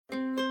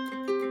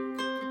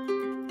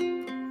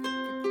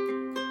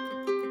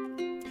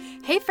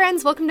Hey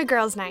friends, welcome to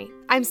Girls Night.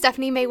 I'm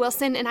Stephanie Mae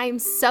Wilson, and I am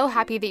so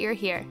happy that you're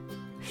here.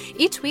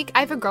 Each week,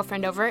 I have a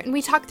girlfriend over, and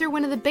we talk through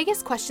one of the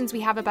biggest questions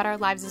we have about our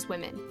lives as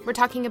women. We're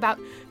talking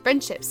about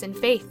friendships and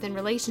faith and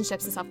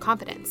relationships and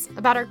self-confidence,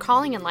 about our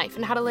calling in life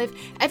and how to live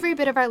every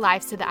bit of our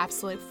lives to the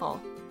absolute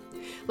full.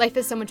 Life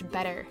is so much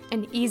better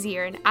and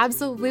easier and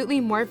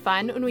absolutely more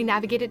fun when we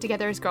navigate it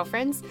together as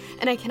girlfriends,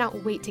 and I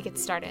cannot wait to get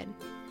started.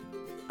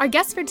 Our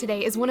guest for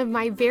today is one of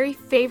my very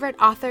favorite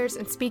authors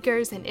and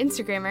speakers and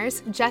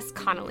Instagrammers, Jess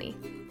Connolly.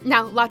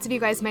 Now, lots of you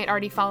guys might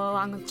already follow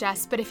along with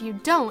Jess, but if you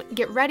don't,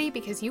 get ready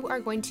because you are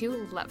going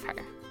to love her.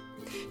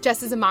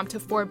 Jess is a mom to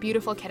 4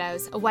 beautiful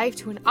kiddos, a wife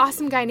to an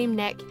awesome guy named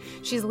Nick.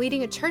 She's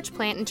leading a church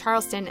plant in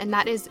Charleston, and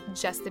that is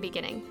just the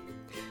beginning.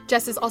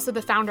 Jess is also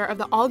the founder of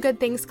the All Good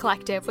Things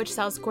Collective, which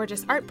sells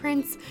gorgeous art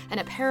prints and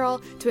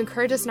apparel to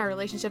encourage us in our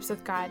relationships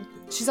with God.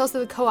 She's also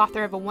the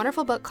co-author of a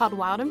wonderful book called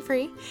Wild and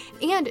Free,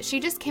 and she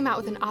just came out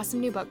with an awesome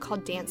new book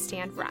called Dance,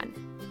 Stand, Run.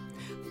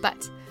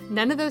 But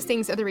none of those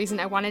things are the reason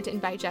I wanted to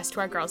invite Jess to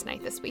our girls'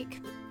 night this week.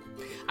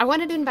 I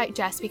wanted to invite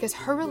Jess because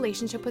her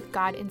relationship with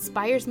God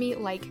inspires me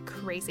like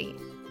crazy.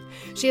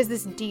 She has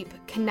this deep,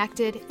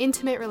 connected,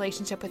 intimate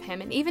relationship with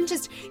Him, and even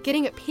just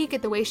getting a peek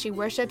at the way she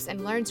worships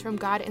and learns from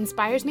God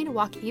inspires me to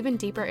walk even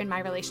deeper in my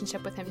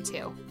relationship with Him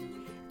too.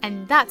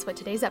 And that's what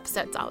today's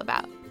episode's all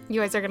about. You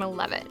guys are gonna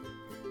love it.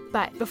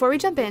 But before we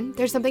jump in,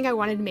 there's something I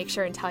wanted to make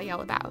sure and tell y'all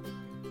about.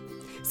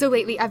 So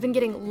lately, I've been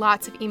getting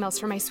lots of emails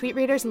from my sweet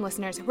readers and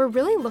listeners who are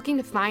really looking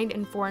to find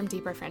and form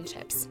deeper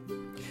friendships.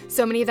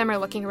 So many of them are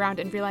looking around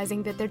and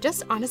realizing that they're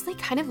just honestly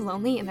kind of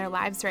lonely in their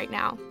lives right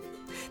now.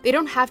 They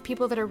don't have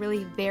people that are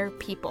really their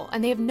people,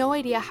 and they have no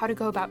idea how to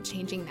go about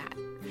changing that.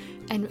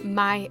 And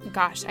my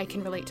gosh, I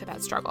can relate to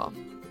that struggle.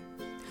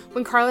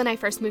 When Carl and I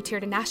first moved here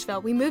to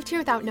Nashville, we moved here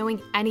without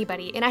knowing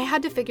anybody, and I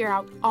had to figure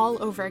out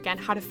all over again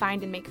how to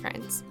find and make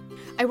friends.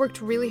 I worked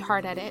really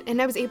hard at it,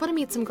 and I was able to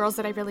meet some girls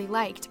that I really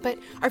liked, but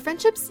our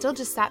friendship still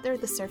just sat there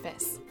at the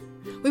surface.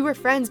 We were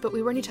friends, but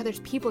we weren't each other's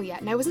people yet,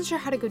 and I wasn't sure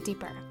how to go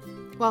deeper.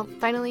 Well,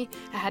 finally,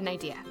 I had an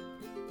idea.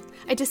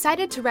 I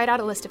decided to write out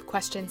a list of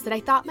questions that I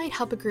thought might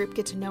help a group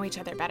get to know each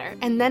other better,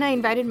 and then I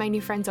invited my new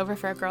friends over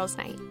for a girls'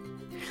 night.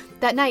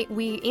 That night,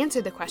 we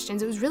answered the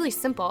questions. It was really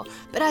simple,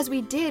 but as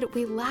we did,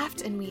 we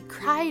laughed and we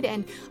cried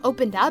and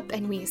opened up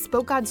and we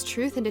spoke God's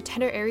truth into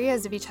tender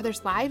areas of each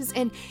other's lives,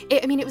 and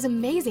it was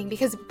amazing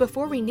because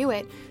before we knew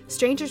it,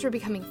 strangers were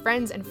becoming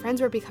friends and friends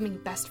were becoming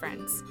best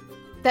friends.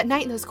 That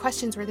night and those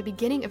questions were the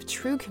beginning of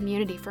true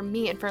community for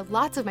me and for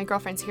lots of my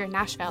girlfriends here in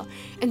Nashville,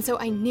 and so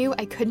I knew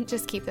I couldn't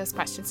just keep those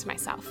questions to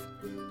myself.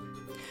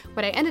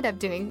 What I ended up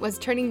doing was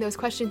turning those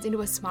questions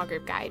into a small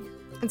group guide.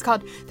 It's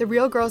called The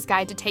Real Girl's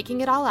Guide to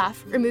Taking It All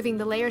Off, Removing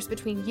the Layers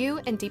Between You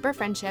and Deeper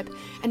Friendship,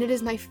 and it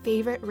is my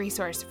favorite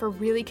resource for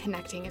really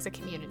connecting as a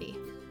community.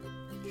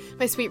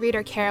 My sweet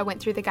reader Kara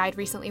went through the guide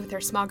recently with her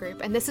small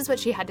group, and this is what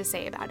she had to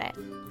say about it.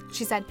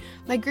 She said,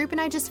 "My group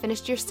and I just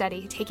finished your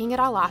study, Taking It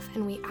All Off,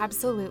 and we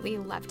absolutely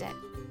loved it.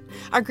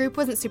 Our group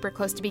wasn't super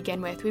close to begin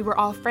with. We were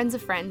all friends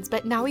of friends,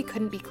 but now we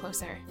couldn't be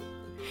closer.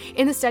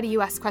 In the study,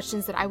 you asked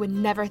questions that I would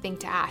never think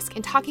to ask,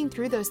 and talking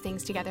through those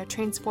things together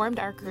transformed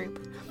our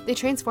group. They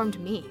transformed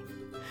me.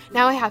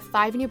 Now I have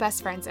 5 new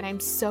best friends, and I'm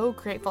so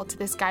grateful to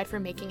this guide for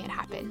making it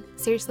happen.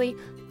 Seriously,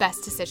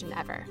 best decision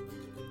ever."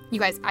 You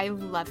guys, I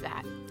love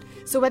that.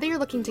 So whether you're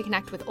looking to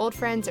connect with old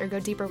friends or go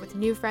deeper with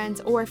new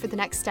friends or for the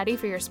next study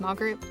for your small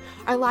group,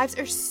 our lives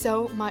are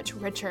so much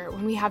richer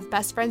when we have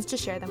best friends to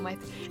share them with,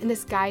 and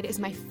this guide is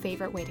my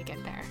favorite way to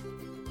get there.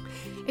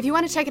 If you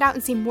want to check it out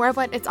and see more of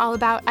what it's all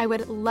about, I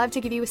would love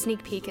to give you a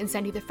sneak peek and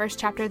send you the first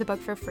chapter of the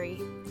book for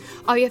free.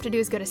 All you have to do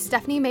is go to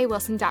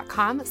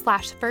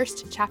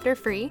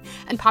stephaniemaywilson.com/firstchapterfree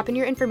and pop in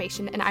your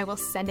information and I will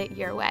send it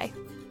your way.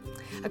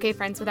 Okay,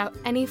 friends, without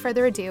any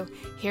further ado,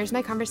 here's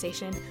my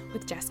conversation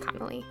with Jess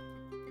Connolly.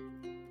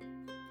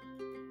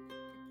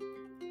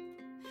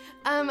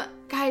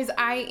 Guys,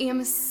 I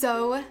am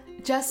so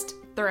just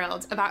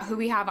thrilled about who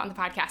we have on the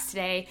podcast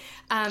today.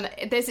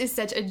 This is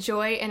such a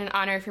joy and an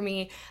honor for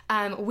me.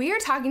 We are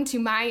talking to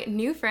my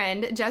new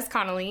friend, Jess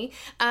Connolly.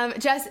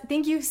 Jess,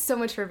 thank you so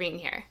much for being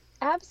here.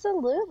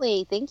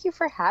 Absolutely. Thank you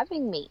for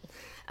having me.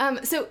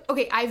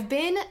 Okay, I've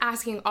been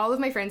asking all of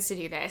my friends to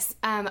do this.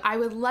 I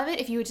would love it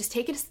if you would just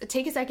take a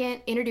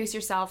second, introduce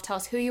yourself, tell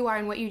us who you are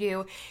and what you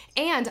do.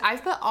 And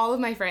I've put all of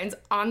my friends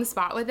on the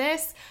spot with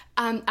this.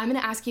 I'm going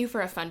to ask you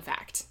for a fun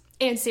fact.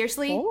 And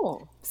seriously,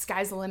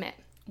 Sky's the limit.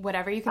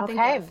 Whatever you can think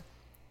of.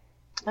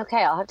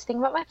 Okay, I'll have to think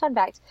about my fun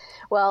fact.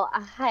 Well,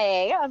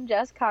 hi, I'm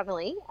Jess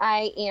Connolly.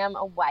 I am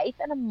a wife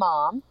and a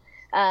mom.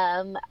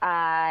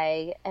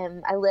 I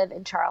live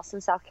in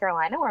Charleston, South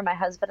Carolina, where my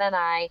husband and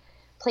I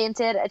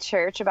planted a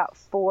church about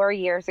 4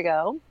 years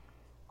ago.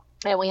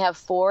 And we have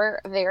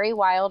 4 very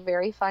wild,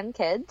 very fun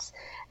kids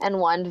and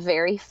 1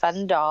 very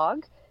fun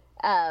dog.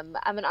 I'm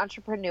an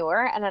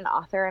entrepreneur and an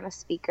author and a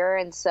speaker.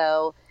 And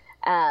so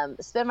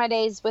spend my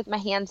days with my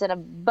hands in a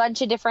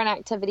bunch of different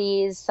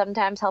activities,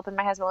 sometimes helping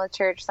my husband with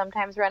church,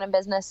 sometimes running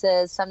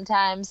businesses,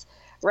 sometimes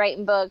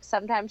writing books,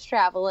 sometimes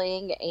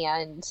traveling,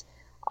 and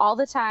all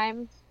the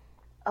time,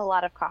 a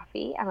lot of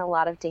coffee and a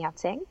lot of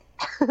dancing.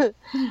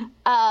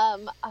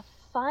 A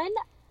fun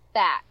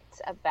fact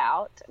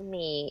about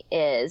me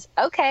is,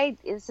 okay,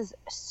 this is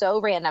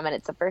so random and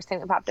it's the first thing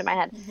that popped in my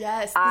head.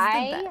 Yes, this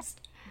is the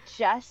best.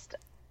 Just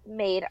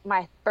made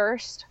my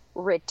first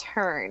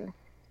return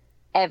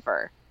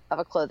ever of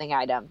a clothing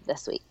item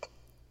this week.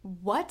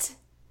 What?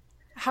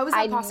 How is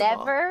that possible? I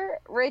never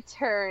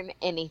return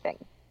anything.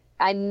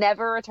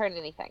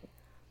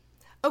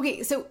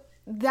 Okay, so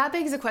that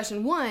begs the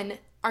question. One,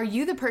 are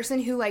you the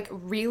person who like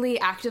really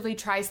actively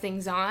tries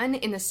things on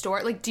in the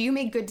store? Like, do you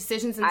make good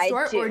decisions in the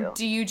store, or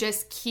do you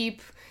just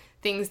keep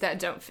things that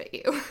don't fit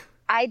you?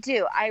 I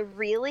do. I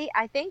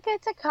think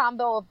it's a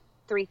combo of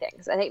three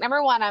things. I think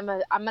number one, I'm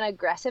an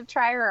aggressive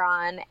trier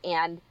on,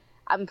 and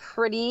I'm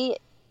pretty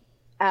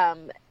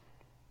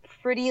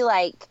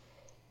like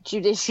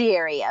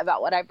judiciary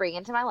about what I bring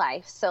into my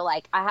life. So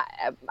like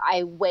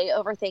I way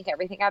overthink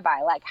everything I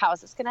buy. Like, how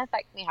is this going to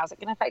affect me? How's it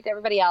going to affect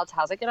everybody else?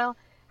 How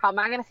am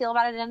I going to feel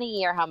about it in a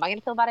year? How am I going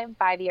to feel about it in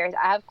 5 years?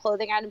 I have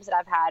clothing items that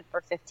I've had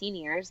for 15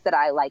 years that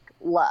I like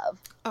love.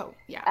 Oh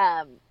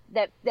yeah.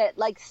 That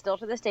like still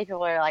to this day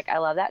people are like, I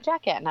love that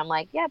jacket, and I'm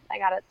like, yep, I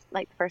got it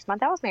like the first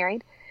month I was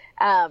married.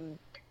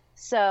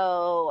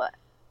 So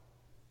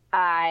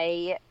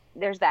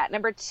there's that.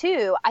 Number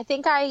two, I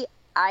think I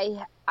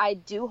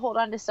do hold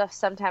on to stuff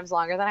sometimes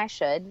longer than I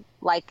should.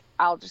 Like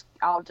I'll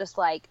just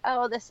like,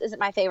 oh, this isn't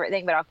my favorite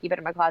thing, but I'll keep it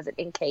in my closet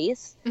in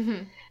case.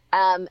 Mm-hmm.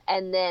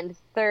 And then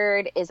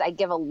third is I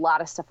give a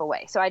lot of stuff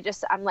away. So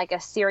I'm like a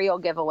serial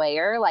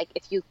giveawayer. Like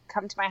if you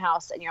come to my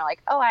house and you're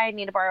like, oh, I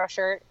need to borrow a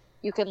shirt,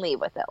 you can leave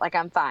with it. Like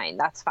I'm fine.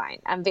 That's fine.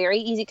 I'm very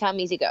easy come,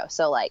 easy go.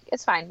 So like,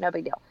 it's fine. No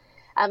big deal.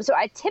 So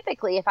I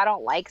typically, if I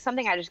don't like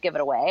something, I just give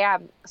it away.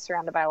 I'm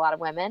surrounded by a lot of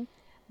women.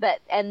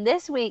 And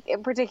this week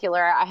in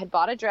particular, I had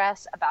bought a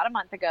dress about a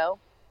month ago.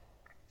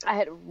 I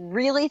had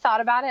really thought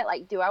about it.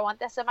 Like, do I want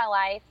this in my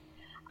life?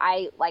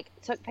 I like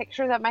took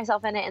pictures of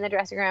myself in it in the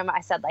dressing room.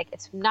 I said like,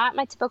 it's not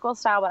my typical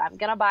style, but I'm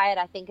going to buy it.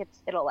 I think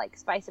it'll like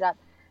spice it up.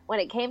 When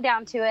it came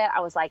down to it, I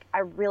was like, I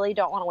really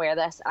don't want to wear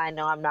this. And I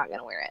know I'm not going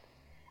to wear it.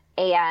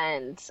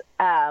 And,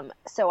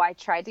 so I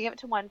tried to give it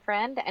to one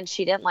friend and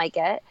she didn't like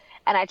it.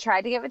 And I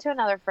tried to give it to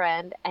another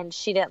friend and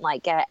she didn't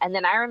like it. And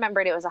then I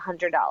remembered it was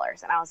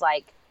 $100. And I was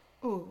like,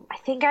 ooh, I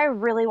think I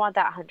really want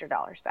that $100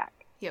 back.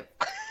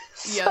 Yep.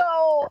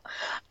 So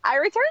I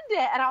returned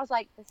it and I was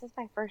like, this is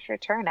my first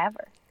return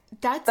ever.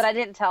 But I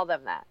didn't tell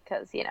them that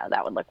because,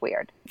 that would look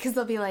weird. Because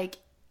they'll be like,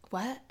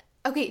 what?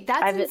 Okay,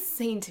 that's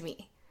insane to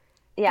me.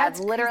 Yeah,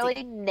 That's I've literally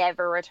crazy.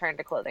 never returned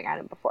a clothing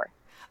item before.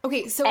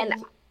 Okay, so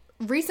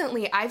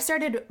recently I've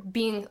started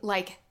being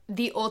like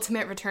the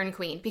ultimate return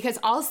queen because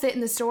I'll sit in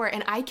the store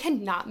and I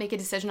cannot make a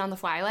decision on the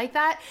fly like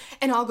that,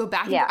 and I'll go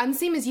back. Yeah. I'm the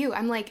same as you.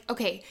 I'm like,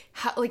 okay,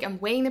 I'm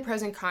weighing the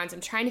pros and cons.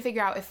 I'm trying to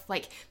figure out if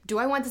like, do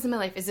I want this in my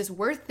life? Is this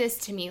worth this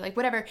to me? Like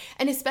whatever.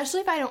 And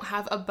especially if I don't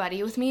have a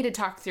buddy with me to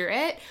talk through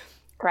it,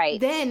 right?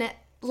 Then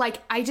like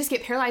I just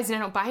get paralyzed and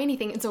I don't buy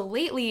anything. And so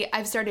lately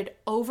I've started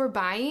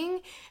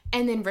overbuying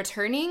and then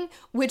returning,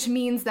 which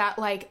means that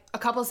like a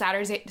couple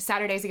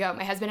Saturdays ago,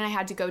 my husband and I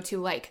had to go to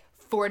like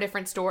 4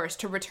 different stores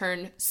to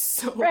return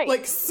so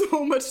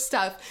much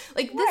stuff.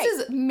 Like this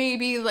is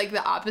maybe like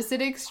the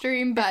opposite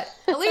extreme, but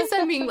at least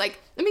I'm being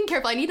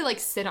careful. I need to like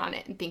sit on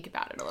it and think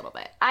about it a little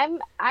bit.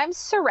 I'm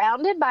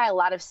surrounded by a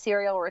lot of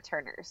serial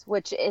returners,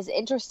 which is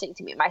interesting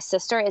to me. My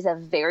sister is a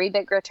very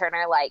big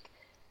returner, like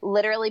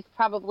literally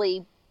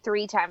probably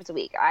 3 times a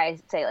week. I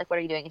say like, what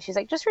are you doing? And she's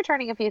like, just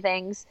returning a few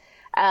things.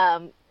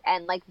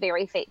 And like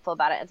very faithful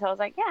about it. And so I was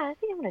like, yeah, I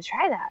think I'm going to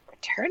try that.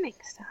 Returning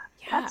stuff.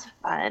 Yeah. That's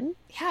fun.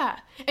 Yeah.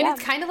 And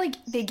it's kind of like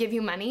they give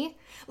you money.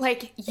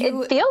 Like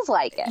it feels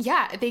like it.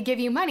 Yeah. They give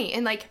you money.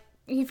 And like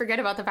you forget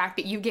about the fact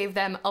that you gave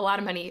them a lot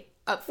of money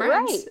up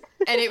front. Right.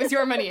 And it was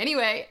your money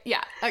anyway.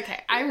 Yeah.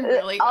 Okay. I'm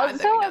really glad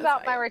also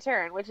about my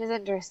return, which is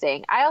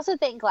interesting. I also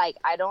think like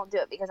I don't do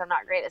it because I'm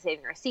not great at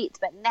saving receipts.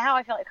 But now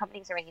I feel like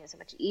companies are making it so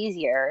much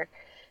easier.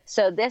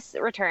 So this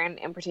return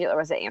in particular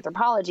was at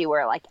Anthropologie,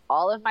 where like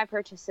all of my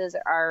purchases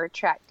are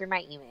tracked through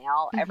my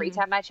email. Mm-hmm. Every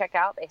time I check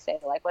out, they say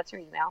like, what's your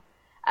email?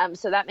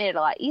 So that made it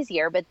a lot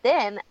easier. But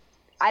then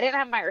I didn't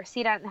have my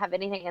receipt. I didn't have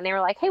anything. And they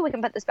were like, hey, we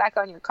can put this back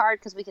on your card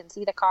because we can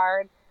see the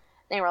card.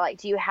 They were like,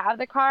 do you have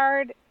the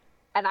card?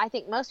 And I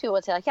think most people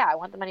would say like, yeah, I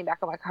want the money back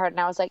on my card. And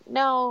I was like,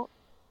 no,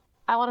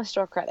 I want a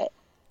store credit.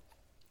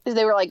 Because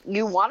they were like,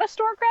 you want a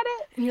store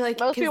credit? And you're like,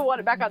 most people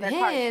want it back on their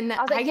card. I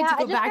was like, I just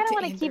kind of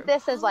want to keep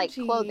this as like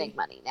clothing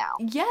money now.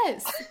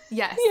 Yes.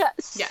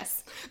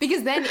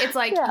 Because then it's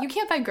like, you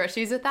can't buy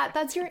groceries with that.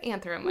 That's your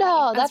anthro money.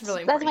 No, that's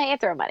really important.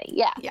 That's my anthro money.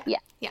 Yeah.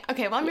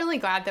 Okay, well, I'm really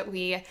glad that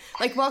we,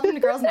 like, welcome to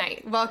Girls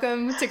Night.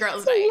 Welcome to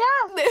Girls Night.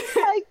 Yeah,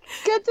 like,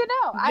 good to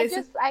know. I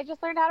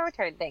just learned how to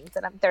return things,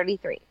 and I'm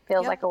 33.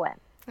 Feels like a win.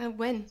 A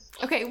win.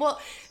 Okay,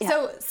 well,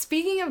 So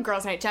speaking of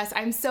girls' night, Jess,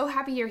 I'm so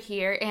happy you're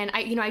here. And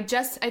I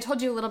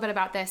told you a little bit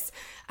about this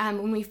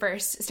when we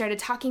first started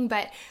talking,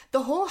 but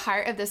the whole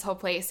heart of this whole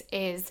place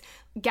is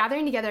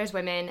gathering together as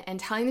women and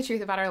telling the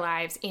truth about our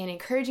lives and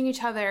encouraging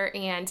each other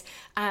and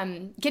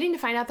getting to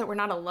find out that we're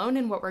not alone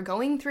in what we're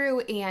going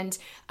through and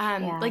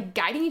like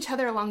guiding each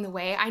other along the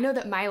way. I know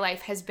that my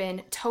life has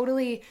been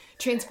totally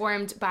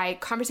transformed by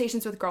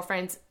conversations with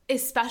girlfriends,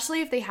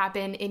 especially if they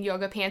happen in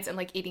yoga pants and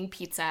like eating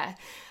pizza.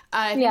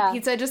 I think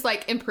pizza just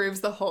like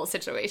improves the whole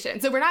situation.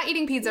 So we're not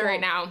eating pizza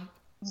right now,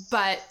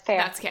 but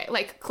that's okay,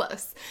 like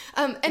close.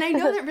 And I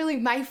know that really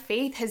my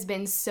faith has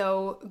been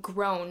so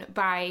grown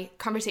by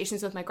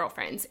conversations with my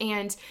girlfriends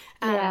and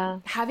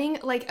having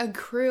like a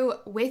crew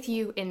with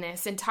you in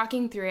this and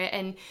talking through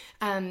it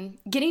and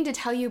getting to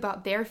tell you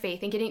about their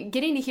faith and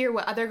getting to hear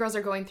what other girls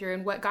are going through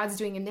and what God's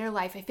doing in their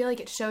life. I feel like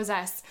it shows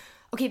us,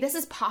 okay, this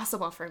is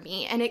possible for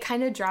me. And it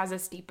kind of draws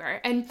us deeper.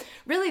 And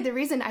really the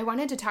reason I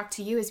wanted to talk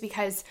to you is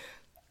because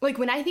like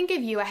when I think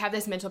of you, I have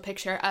this mental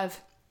picture of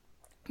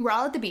we're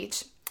all at the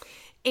beach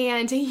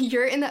and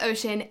you're in the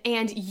ocean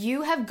and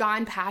you have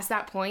gone past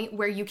that point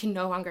where you can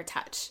no longer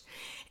touch.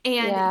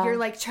 And you're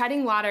like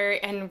treading water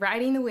and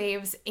riding the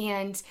waves.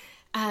 And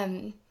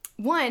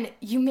one,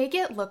 you make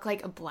it look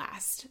like a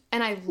blast.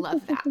 And I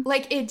love that.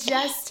 Like it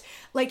just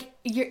like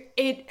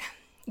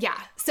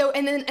So,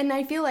 and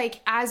I feel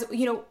like as,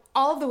 you know,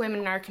 all of the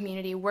women in our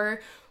community, we're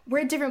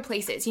at different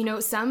places. You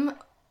know, some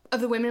of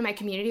the women in my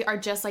community are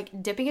just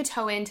like dipping a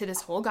toe into this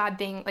whole God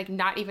thing, like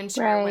not even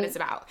sure what it's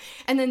about.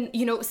 And then,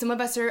 you know, some of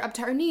us are up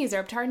to our knees or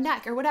up to our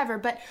neck or whatever.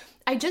 But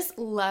I just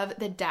love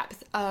the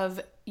depth of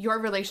your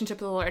relationship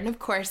with the Lord. And of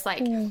course,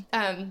 like,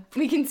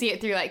 we can see it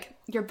through like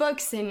your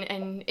books and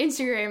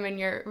Instagram and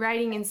your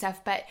writing and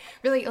stuff. But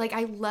really, like,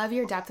 I love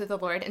your depth with the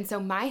Lord. And so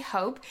my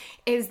hope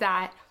is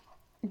that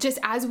just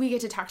as we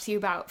get to talk to you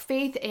about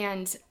faith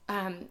and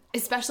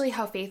especially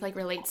how faith like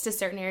relates to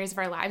certain areas of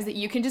our lives, that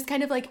you can just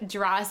kind of like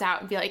draw us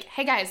out and be like,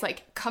 hey guys,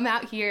 like come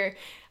out here.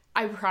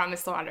 I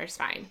promise the water's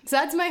fine. So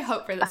that's my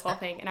hope for this whole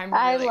thing. And I'm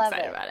really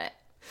excited about it.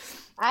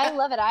 I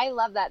love it. I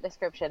love that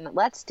description.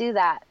 Let's do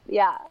that.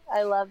 Yeah,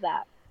 I love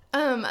that.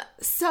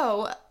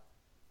 So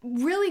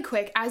really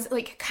quick, as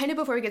like kind of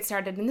before we get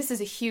started, and this is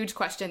a huge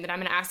question that I'm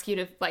going to ask you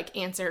to like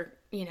answer,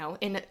 you know,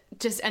 in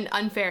just an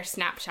unfair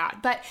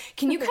snapshot, but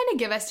can you kind of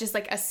give us just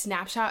like a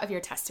snapshot of your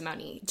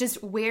testimony,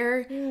 just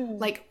where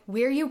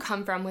you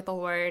come from with the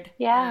Lord?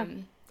 Yeah.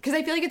 Because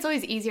I feel like it's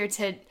always easier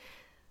to,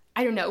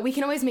 I don't know, we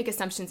can always make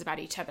assumptions about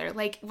each other.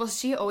 Like, well,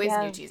 she always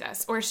knew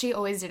Jesus, or she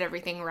always did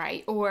everything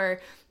right, or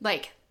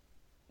like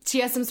she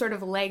has some sort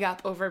of leg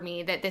up over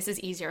me that this is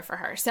easier for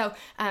her. So,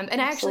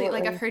 and I actually,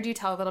 like, I've heard you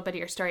tell a little bit of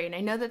your story, and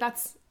I know that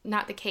that's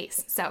not the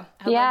case. So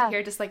I'd love to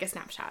hear just like a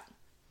snapshot.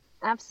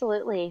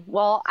 Absolutely.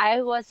 Well,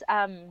 I was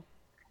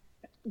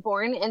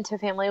born into a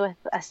family with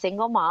a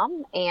single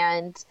mom,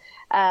 and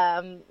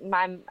I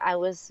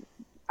was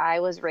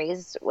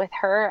raised with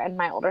her and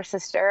my older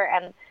sister,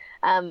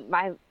 and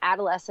my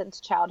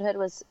adolescence childhood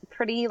was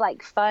pretty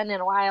like fun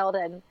and wild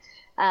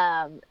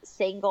and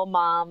single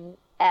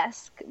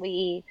mom-esque.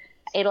 We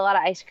ate a lot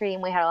of ice cream.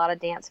 We had a lot of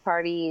dance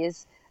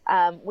parties.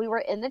 We were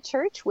in the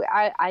church.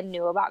 I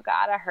knew about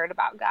God. I heard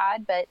about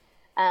God, but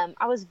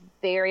I was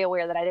very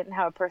aware that I didn't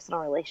have a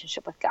personal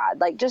relationship with God.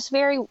 Like, just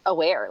very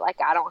aware. Like,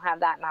 I don't have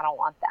that and I don't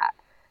want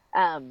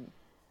that.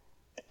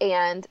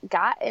 And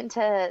got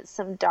into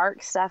some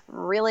dark stuff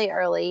really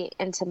early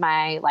into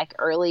my, like,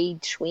 early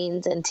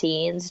tweens and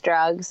teens,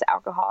 drugs,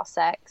 alcohol,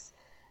 sex,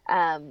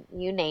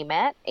 you name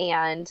it.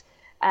 And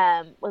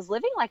was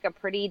living like a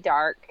pretty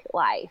dark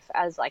life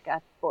as like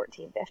a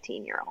 14,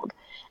 15-year-old.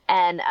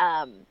 And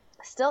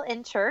still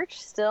in church,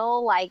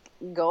 still like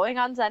going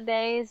on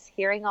Sundays,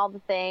 hearing all the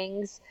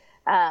things.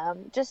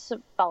 Just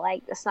felt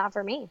like it's not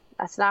for me.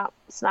 It's not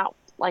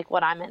like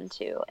what I'm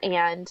into.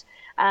 And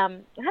I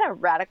had a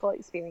radical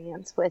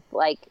experience with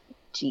like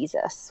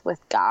Jesus, with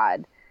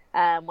God,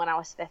 when I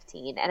was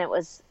 15. And it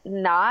was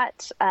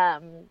not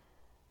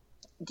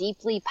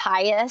deeply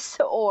pious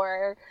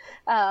or,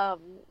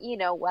 you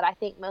know, what I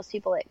think most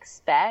people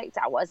expect.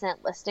 I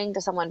wasn't listening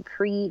to someone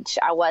preach.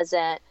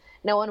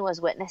 No one was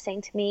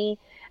witnessing to me.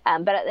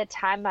 But at the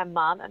time, my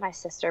mom and my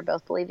sister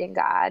both believed in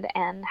God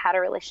and had a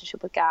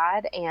relationship with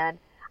God. And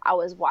I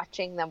was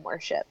watching them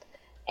worship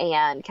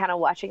and kind of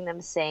watching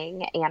them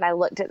sing. And I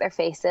looked at their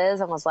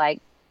faces and was like,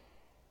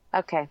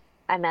 okay,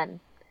 I'm in.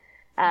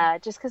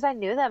 Just because I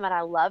knew them and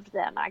I loved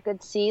them. I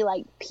could see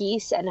like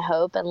peace and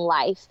hope and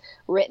life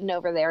written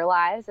over their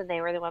lives. And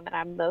they were the women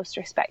I most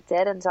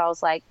respected. And so I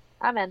was like,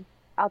 I'm in.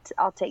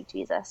 I'll take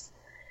Jesus.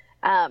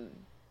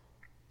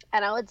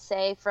 And I would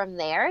say from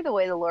there, the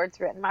way the Lord's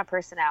written my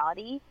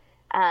personality,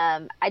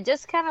 I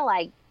just kind of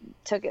like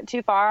took it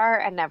too far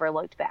and never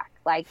looked back.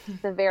 Like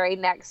the very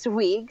next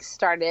week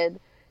started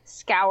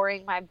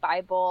scouring my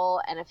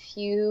Bible, and a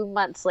few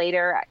months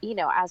later, you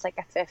know, as like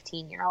a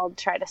 15-year-old,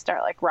 tried to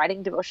start like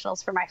writing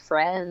devotionals for my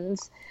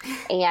friends,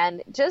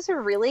 and just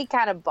really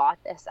kind of bought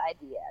this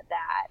idea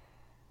that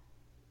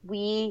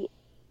we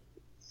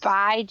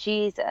by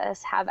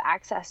Jesus have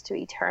access to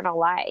eternal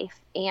life,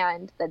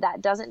 and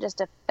that doesn't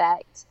just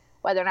affect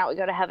whether or not we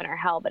go to heaven or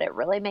hell, but it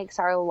really makes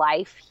our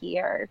life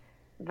here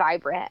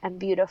vibrant and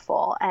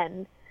beautiful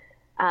and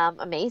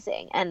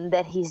amazing, and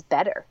that he's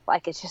better.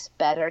 Like, it's just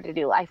better to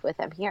do life with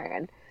him here.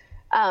 And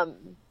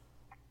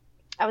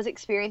I was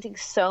experiencing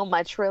so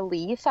much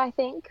relief, I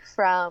think,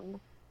 from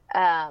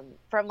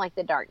like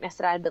the darkness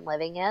that I had been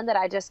living in, that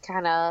I just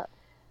kind of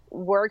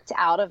worked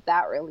out of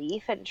that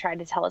relief and tried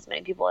to tell as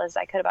many people as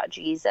I could about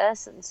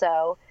Jesus. And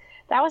so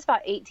that was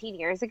about 18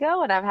 years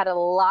ago, and I've had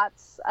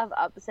lots of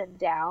ups and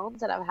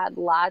downs, and I've had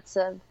lots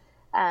of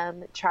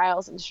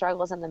trials and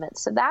struggles in the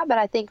midst of that. But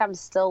I think I'm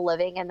still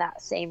living in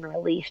that same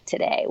relief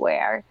today,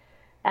 where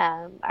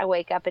I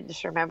wake up and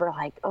just remember,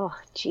 like, oh,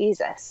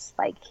 Jesus,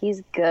 like,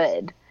 he's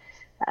good.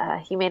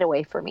 He made a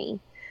way for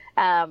me.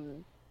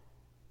 And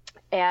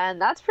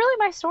that's really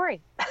my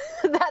story.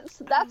 That's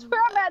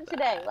where I'm at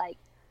today. Like,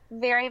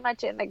 very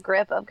much in the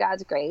grip of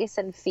God's grace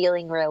and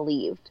feeling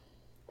relieved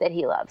that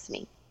he loves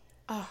me.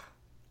 Oh,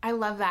 I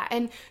love that.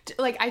 And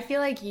like, I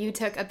feel like you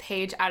took a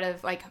page out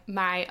of like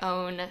my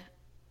own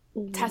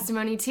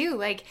testimony too.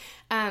 Like,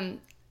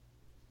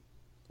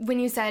 when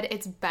you said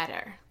it's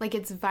better, like,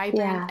 it's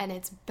vibrant and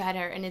it's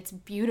better and it's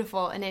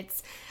beautiful. And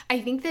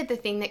I think that the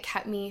thing that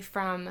kept me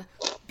from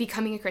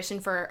becoming a Christian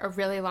for a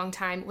really long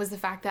time was the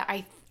fact that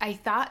I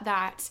thought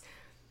that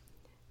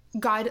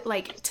God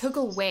like took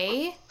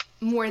away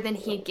more than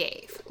he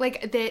gave.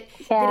 Like that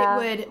it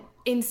would,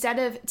 instead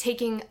of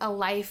taking a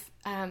life,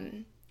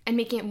 and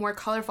making it more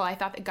colorful, I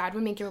thought that God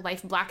would make your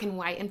life black and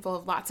white and full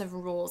of lots of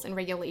rules and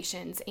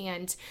regulations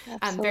and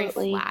very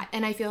flat.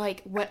 And I feel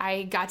like what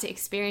I got to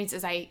experience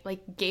is I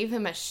like gave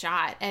him a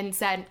shot and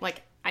said,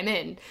 like, I'm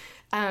in,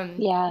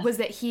 was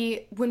that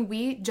when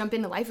we jump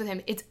into life with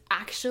him, it's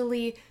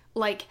actually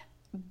like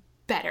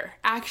better,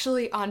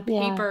 actually on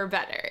paper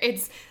better.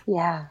 It's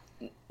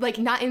like,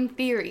 not in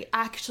theory,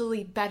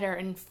 actually better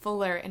and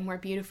fuller and more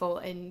beautiful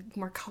and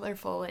more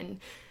colorful. And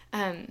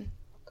I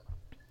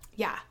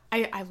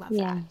love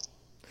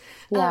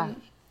that.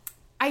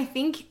 I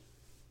think,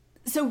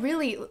 so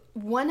really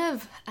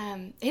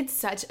it's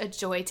such a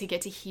joy to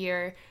get to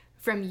hear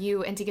from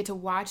you and to get to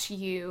watch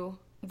you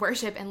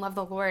worship and love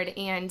the Lord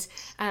and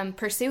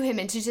pursue him.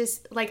 And to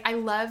just, like, I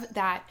love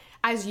that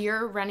as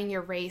you're running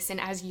your race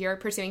and as you're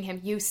pursuing him,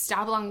 you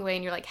stop along the way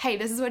and you're like, hey,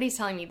 this is what he's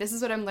telling me. This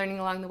is what I'm learning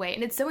along the way.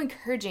 And it's so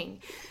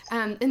encouraging.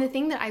 And the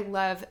thing that I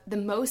love the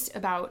most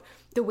about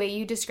the way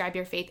you describe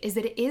your faith is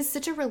that it is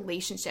such a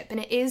relationship, and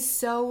it is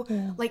so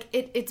like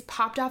it's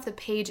popped off the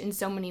page in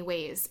so many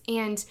ways.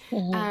 And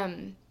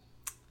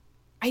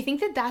I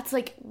think that that's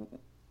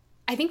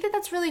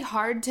really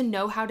hard to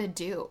know how to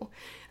do.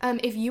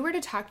 If you were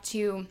to talk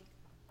to,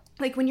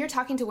 like, when you're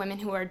talking to women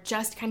who are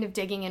just kind of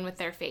digging in with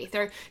their faith,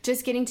 or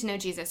just getting to know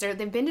Jesus, or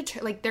they've been to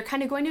church, like, they're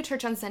kind of going to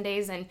church on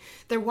Sundays and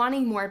they're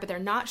wanting more, but they're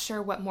not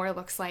sure what more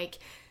looks like.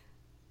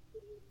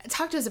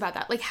 Talk to us about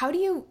that. Like, how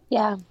does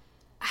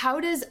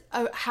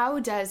our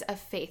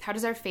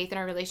faith and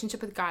our relationship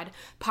with God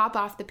pop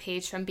off the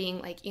page from being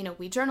like, you know,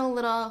 we journal a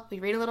little, we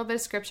read a little bit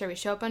of scripture, we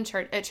show up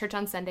at church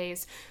on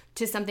Sundays,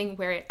 to something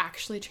where it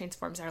actually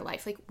transforms our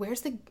life? Like,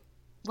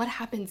 what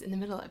happens in the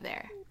middle of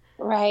there?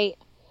 Right.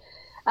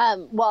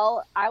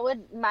 Well,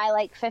 my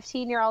like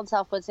 15-year-old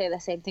self would say the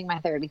same thing my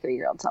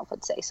 33-year-old self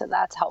would say. So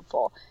that's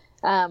helpful.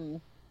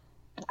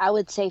 I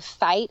would say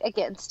fight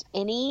against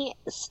any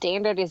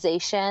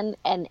standardization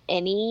and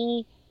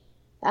any,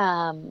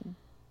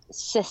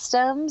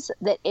 systems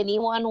that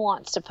anyone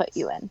wants to put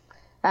you in.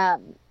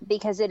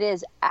 Because it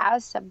is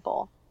as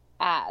simple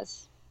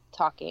as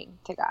talking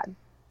to God.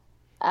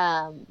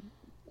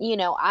 You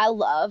know, I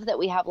love that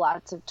we have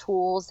lots of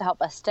tools to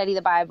help us study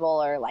the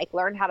Bible or like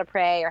learn how to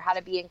pray or how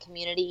to be in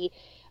community.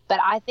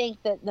 But I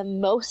think that the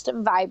most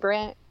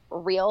vibrant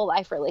real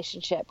life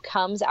relationship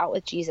comes out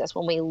with Jesus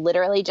when we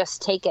literally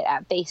just take it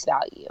at face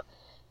value.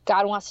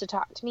 God wants to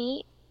talk to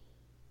me,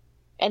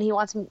 and he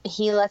lets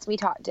me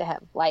talk to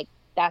him. Like,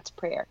 that's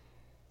prayer.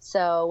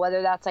 So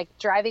whether that's like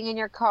driving in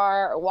your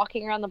car or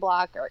walking around the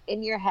block or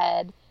in your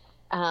head,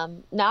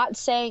 not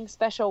saying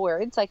special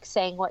words, like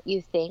saying what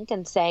you think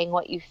and saying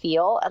what you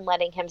feel and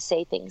letting him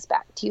say things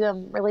back to you,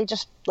 and really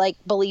just like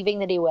believing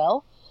that he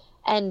will,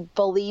 and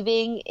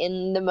believing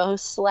in the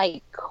most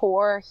like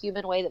core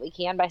human way that we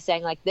can by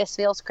saying like, this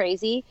feels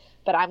crazy,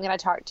 but I'm going to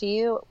talk to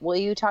you. Will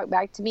you talk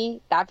back to me?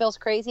 That feels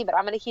crazy, but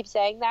I'm going to keep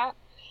saying that.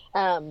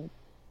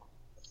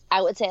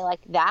 I would say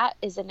like that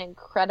is an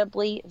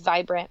incredibly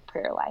vibrant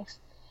prayer life.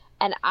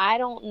 And I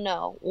don't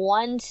know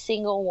one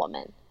single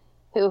woman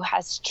who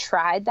has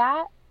tried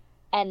that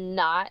and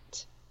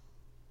not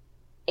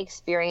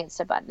experienced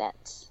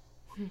abundance.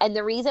 Mm-hmm. And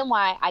the reason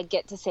why I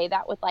get to say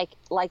that with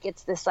like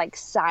it's this like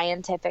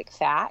scientific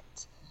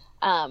fact,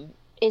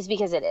 is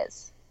because it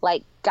is.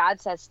 Like,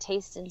 God says,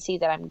 taste and see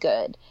that I'm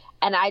good.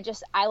 And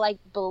I like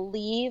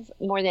believe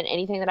more than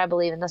anything that I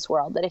believe in this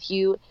world, that if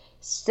you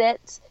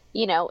sit,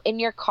 you know, in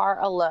your car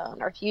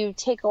alone, or if you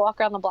take a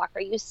walk around the block,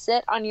 or you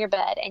sit on your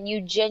bed and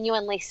you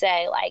genuinely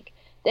say like,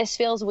 this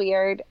feels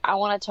weird, I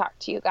want to talk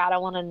to you, God, I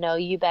want to know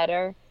you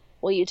better,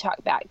 will you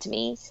talk back to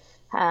me?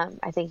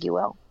 I think you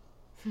will.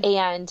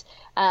 And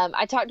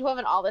I talk to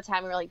women all the time.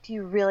 And we're like, do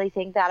you really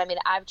think that? I mean,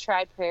 I've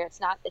tried prayer. It's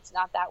not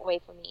that way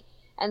for me.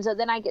 And so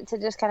then I get to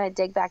just kind of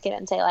dig back in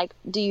and say, like,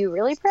 do you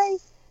really pray?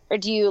 Or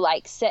do you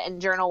like sit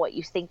and journal what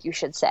you think you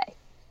should say?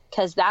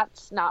 Because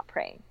that's not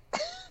praying.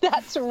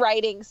 That's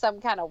writing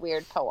some kind of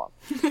weird poem.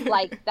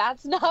 Like,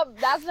 that's not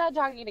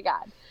talking to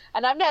God.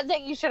 And I'm not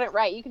saying you shouldn't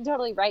write. You can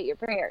totally write your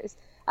prayers.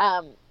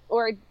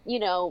 Or, you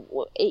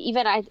know,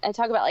 even I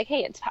talk about like,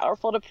 hey, it's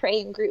powerful to pray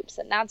in groups,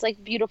 and that's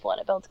like beautiful,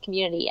 and it builds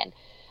community.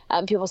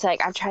 And people say,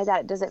 like, I've tried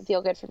that, it doesn't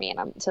feel good for me.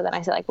 And so then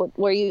I say, like, well,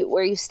 were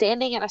you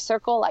standing in a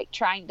circle, like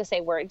trying to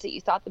say words that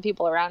you thought the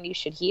people around you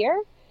should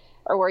hear?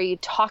 Or were you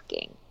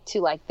talking to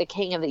like the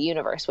king of the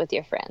universe with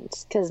your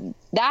friends? Because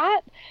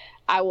that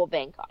I will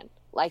bank on.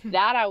 Like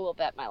that I will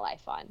bet my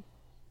life on.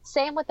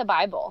 Same with the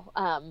Bible.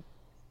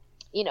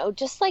 You know,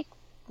 just like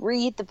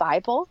read the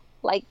Bible.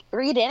 Like,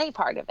 read any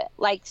part of it.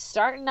 Like,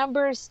 start in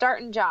Numbers,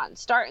 start in John,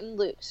 start in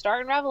Luke, start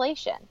in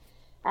Revelation.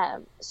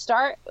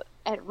 Start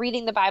at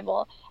reading the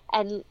Bible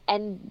and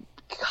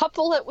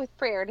couple it with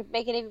prayer to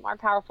make it even more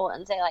powerful,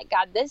 and say, like,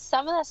 God,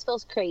 some of this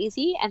feels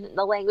crazy and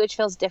the language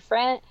feels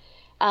different.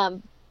 I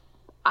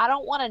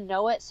don't want to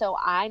know it so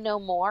I know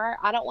more.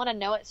 I don't want to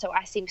know it so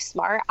I seem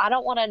smart. I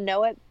don't want to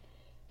know it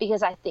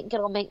because I think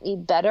it'll make me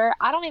better.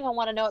 I don't even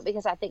want to know it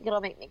because I think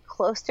it'll make me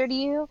closer to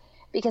you,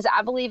 because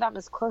I believe I'm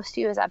as close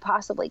to you as I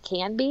possibly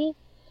can be,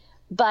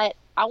 but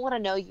I want to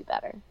know you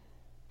better.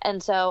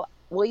 And so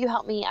will you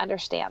help me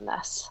understand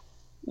this?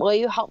 Will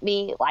you help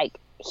me like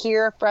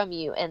hear from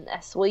you in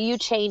this? Will you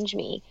change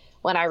me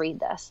when I read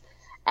this?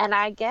 And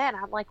I'm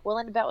like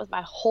willing to bet with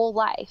my whole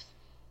life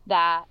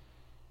that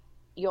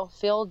you'll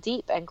feel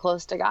deep and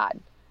close to God.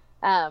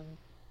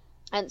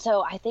 And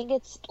so I think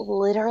it's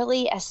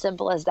literally as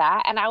simple as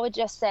that. And I would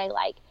just say,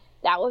 like,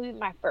 that would be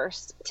my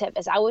first tip,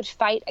 is I would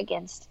fight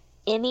against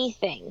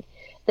anything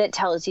that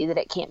tells you that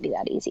it can't be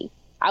that easy.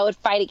 I would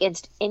fight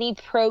against any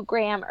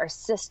program or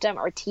system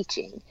or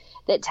teaching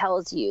that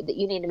tells you that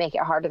you need to make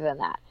it harder than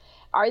that.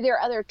 Are there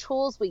other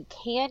tools we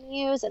can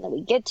use and that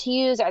we get to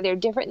use? Are there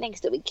different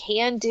things that we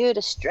can do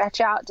to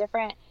stretch out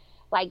different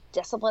like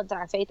disciplines in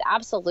our faith?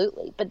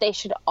 Absolutely. But they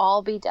should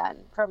all be done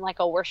from like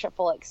a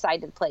worshipful,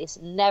 excited place,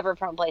 never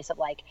from a place of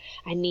like,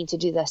 I need to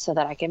do this so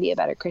that I can be a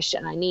better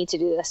Christian. I need to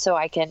do this so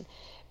I can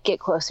get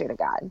closer to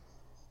God.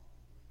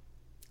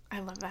 I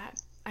love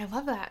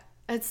that.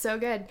 It's so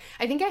good.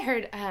 I think I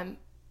heard, I'm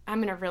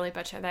going to really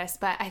butcher this,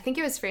 but I think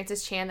it was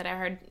Francis Chan that I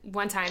heard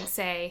one time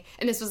say,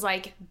 and this was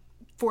like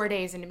 4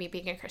 days into me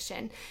being a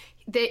Christian,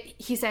 that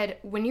he said,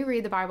 when you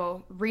read the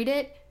Bible, read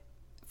it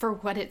for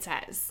what it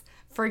says.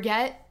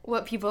 Forget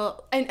what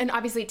people, and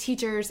obviously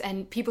teachers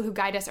and people who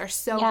guide us are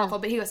so helpful,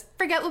 but he goes,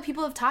 forget what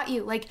people have taught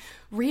you. Like,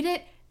 read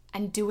it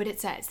and do what it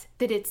says,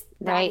 that it's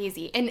that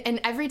easy. And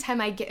every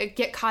time I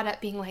get caught up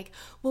being like,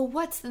 well,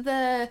 what's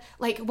the,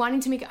 like, wanting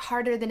to make it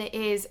harder than it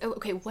is.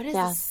 Okay, what does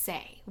this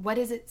say? What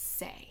does it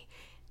say?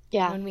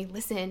 Yeah. And when we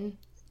listen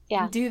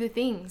and do the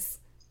things,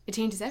 it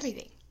changes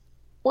everything.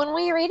 When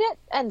we read it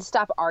and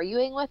stop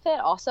arguing with it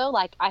also,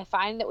 like, I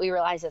find that we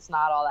realize it's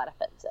not all that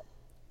offensive.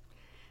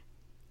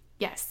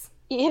 Yes.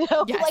 You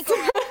know, like,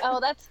 oh,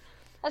 that's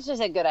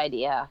just a good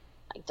idea.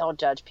 Like, don't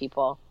judge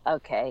people.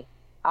 Okay.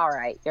 All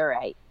right. You're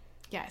right.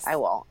 Yes. I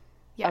won't.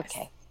 Yes.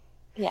 Okay.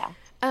 Yeah.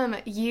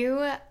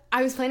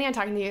 I was planning on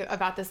talking to you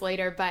about this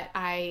later, but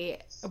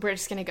we're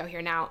just going to go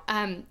here now.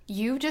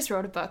 You just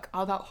wrote a book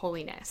all about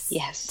holiness.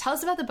 Yes. Tell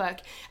us about the book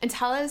and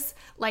tell us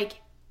about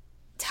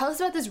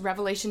this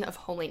revelation of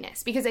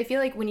holiness, because I feel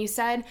like when you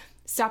said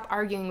stop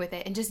arguing with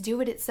it and just do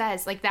what it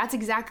says, like that's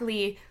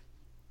exactly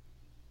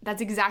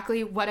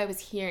what I was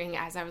hearing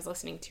as I was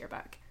listening to your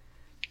book.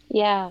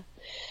 Yeah.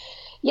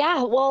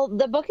 Yeah, well,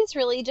 the book is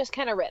really just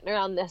kind of written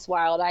around this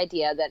wild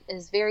idea that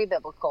is very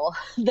biblical,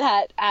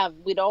 that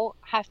we don't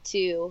have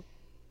to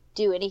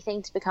do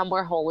anything to become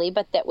more holy,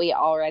 but that we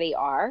already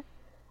are.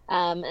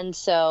 And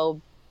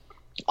so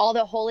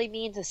although holy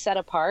means is set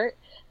apart,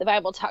 the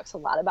Bible talks a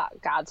lot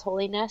about God's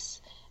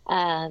holiness,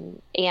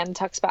 and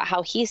talks about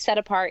how he's set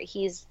apart.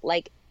 He's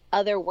like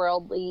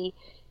otherworldly.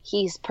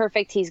 He's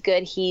perfect. He's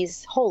good.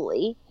 He's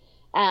holy.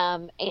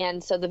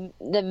 And so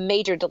the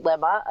major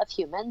dilemma of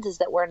humans is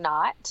that we're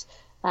not.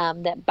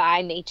 That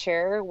by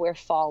nature we're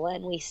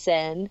fallen, we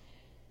sin,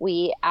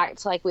 we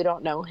act like we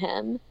don't know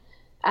him.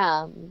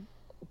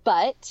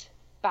 But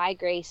by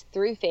grace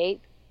through faith,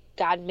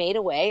 God made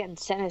a way and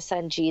sent his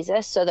son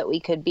Jesus so that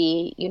we could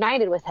be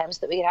united with him,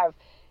 so that we could have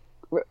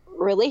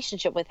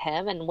relationship with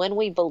him. And when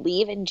we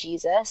believe in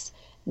Jesus,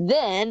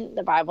 then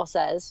the Bible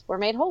says we're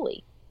made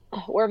holy.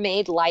 We're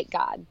made like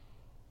God.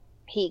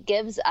 He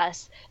gives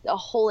us the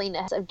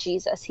holiness of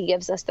Jesus. He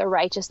gives us the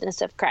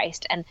righteousness of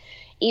Christ. And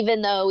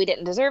even though we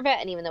didn't deserve it,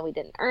 and even though we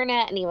didn't earn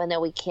it, and even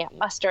though we can't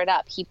muster it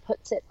up, he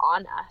puts it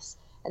on us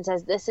and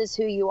says, this is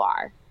who you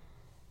are.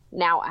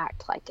 Now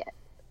act like it.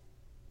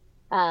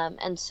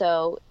 And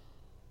so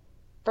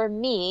for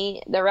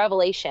me, the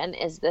revelation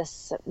is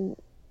this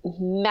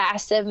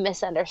massive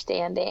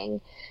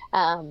misunderstanding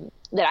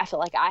that I feel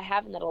like I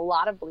have and that a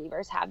lot of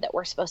believers have, that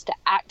we're supposed to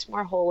act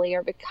more holy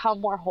or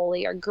become more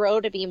holy or grow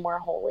to be more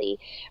holy,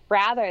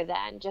 rather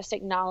than just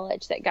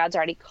acknowledge that God's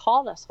already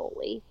called us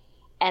holy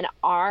and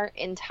our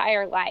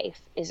entire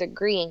life is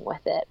agreeing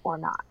with it or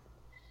not.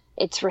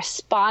 It's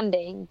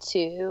responding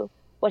to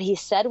what he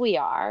said we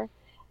are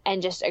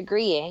and just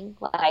agreeing,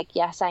 like,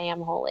 yes, I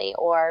am holy,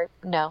 or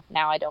no,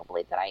 now I don't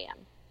believe that I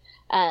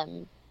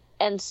am.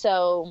 And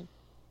so,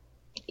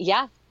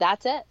 yeah,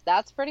 that's it.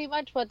 That's pretty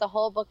much what the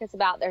whole book is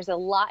about. There's a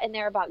lot in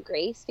there about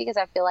grace, because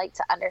I feel like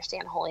to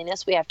understand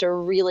holiness, we have to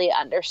really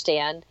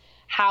understand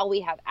how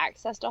we have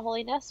access to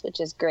holiness, which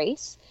is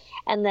grace.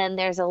 And then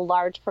there's a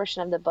large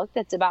portion of the book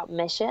that's about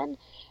mission.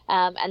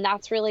 And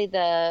that's really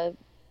the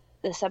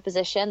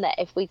supposition that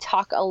if we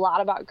talk a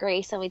lot about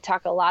grace and we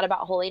talk a lot about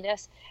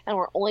holiness and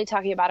we're only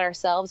talking about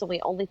ourselves and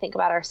we only think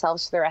about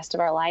ourselves for the rest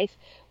of our life,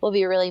 we'll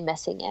be really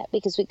missing it,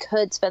 because we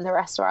could spend the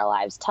rest of our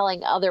lives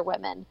telling other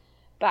women,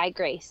 by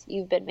grace,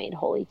 you've been made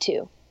holy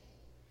too.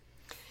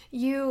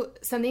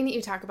 Something that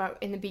you talk about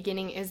in the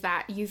beginning is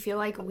that you feel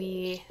like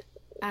we,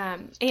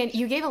 and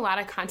you gave a lot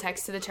of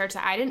context to the church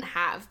that I didn't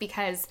have,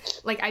 because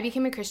like I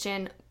became a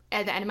Christian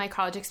at the end of my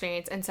college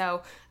experience. And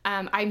so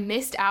I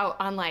missed out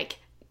on like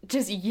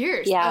just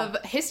years of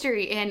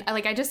history, and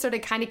like I just sort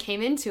of kind of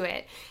came into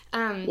it.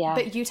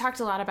 But you talked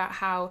a lot about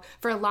how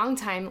for a long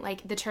time,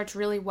 like the church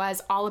really was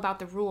all about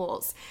the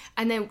rules,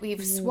 and then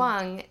we've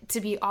swung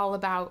to be all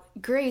about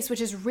grace,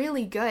 which is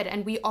really good.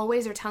 And we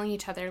always are telling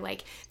each other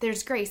like,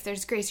 there's grace,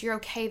 you're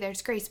okay,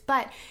 there's grace.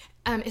 But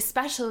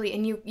especially,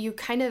 and you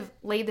kind of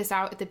laid this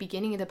out at the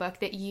beginning of the book,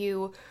 that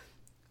you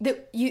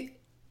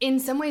in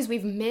some ways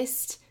we've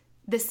missed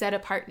the set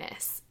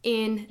apartness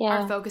in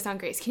our focus on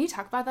grace. Can you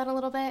talk about that a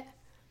little bit?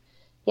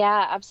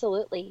 Yeah,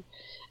 absolutely.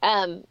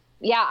 I've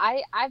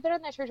been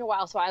in that church a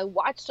while, so I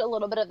watched a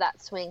little bit of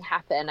that swing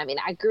happen. I mean,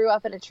 I grew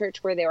up in a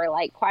church where they were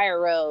like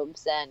choir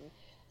robes and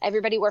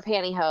everybody wore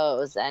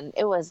pantyhose, and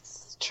it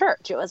was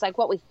church. It was like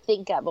what we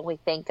think of when we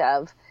think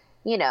of,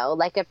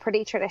 like a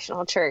pretty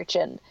traditional church.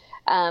 And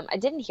I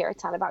didn't hear a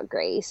ton about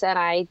grace, and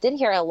I did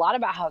hear a lot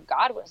about how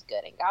God was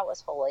good and God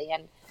was holy.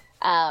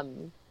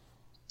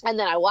 And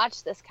then I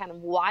watched this kind of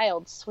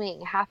wild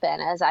swing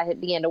happen as I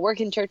began to work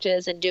in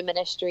churches and do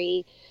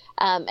ministry.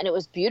 And it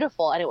was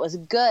beautiful and it was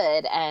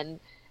good. And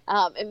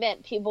it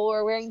meant people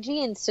were wearing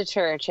jeans to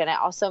church. And it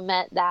also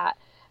meant that,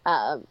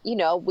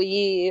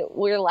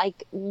 we're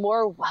like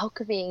more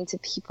welcoming to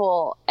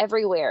people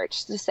everywhere,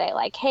 just to say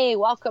like, hey,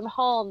 welcome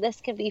home. This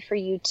can be for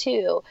you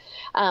too.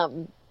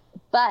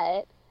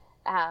 But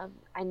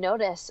I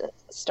noticed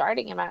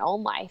starting in my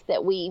own life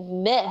that we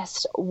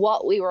missed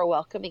what we were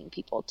welcoming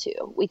people to.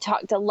 We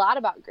talked a lot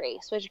about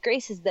grace, which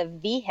grace is the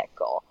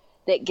vehicle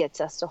that gets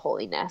us to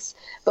holiness,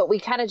 but we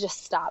kind of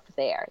just stopped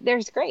there.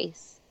 There's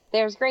grace,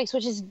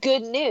 which is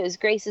good news.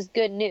 Grace is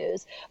good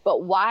news.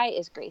 But why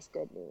is grace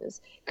good news?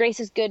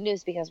 Grace is good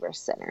news because we're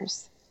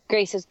sinners.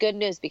 Grace is good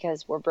news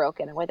because we're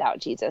broken, and without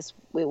Jesus,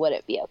 we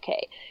wouldn't be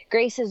okay.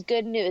 Grace is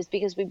good news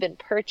because we've been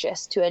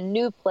purchased to a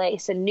new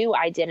place, a new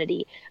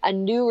identity, a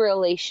new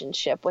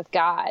relationship with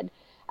God,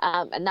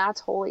 and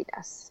that's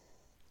holiness.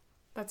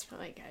 That's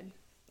really good.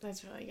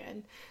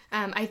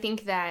 I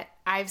think that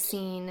I've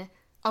seen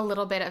a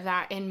little bit of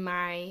that in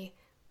my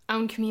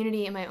own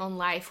community, in my own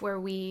life, where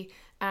we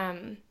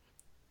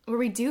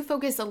do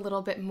focus a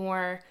little bit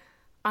more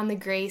on the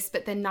grace,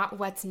 but then not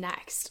what's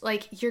next.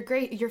 Like, you're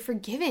great, you're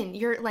forgiven,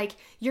 you're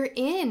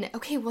in.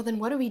 Okay, well then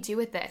what do we do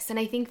with this? And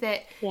I think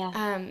that,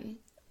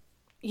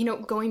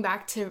 going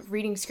back to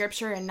reading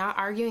scripture and not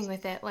arguing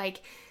with it,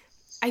 like,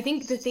 I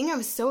think the thing I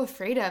was so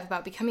afraid of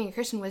about becoming a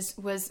Christian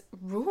was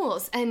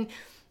rules. And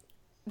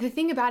the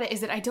thing about it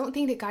is that I don't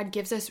think that God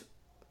gives us,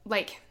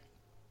 like,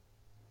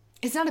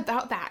 it's not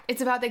about that.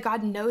 It's about that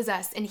God knows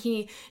us, and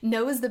he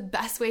knows the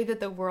best way that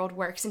the world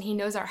works, and he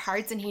knows our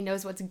hearts, and he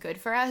knows what's good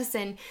for us.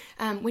 And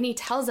when he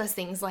tells us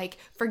things like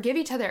forgive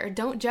each other, or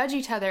don't judge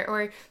each other,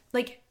 or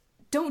like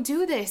don't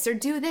do this or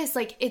do this,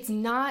 like it's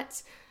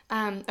not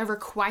a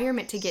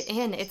requirement to get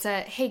in. It's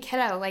a, hey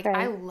kiddo, like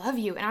I love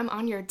you and I'm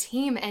on your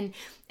team, and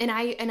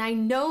I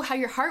know how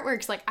your heart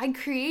works. Like I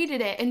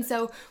created it. And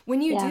so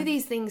when you do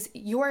these things,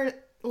 your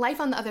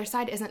life on the other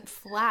side isn't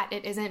flat.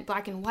 It isn't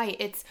black and white.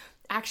 It's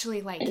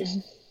actually like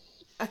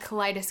a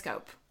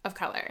kaleidoscope of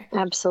color.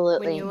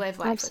 Absolutely. When you live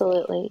life.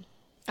 Absolutely.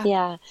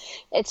 Yeah.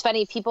 It's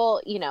funny. People,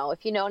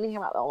 if you know anything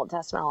about the Old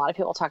Testament, a lot of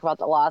people talk about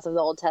the laws of the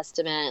Old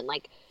Testament. And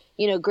like,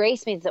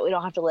 grace means that we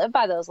don't have to live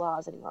by those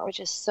laws anymore, which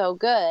is so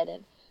good.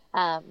 And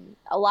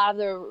a lot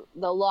of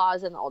the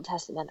laws in the Old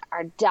Testament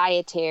are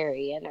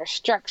dietary and they're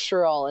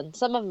structural, and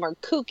some of them are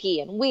kooky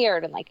and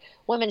weird, and like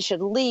women should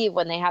leave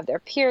when they have their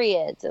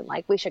periods, and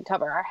like we should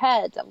cover our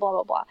heads and blah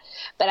blah blah.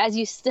 But as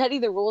you study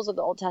the rules of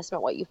the Old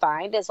Testament, what you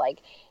find is like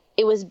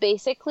it was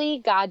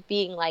basically God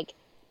being like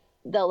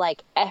the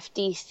like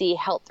FDC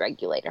health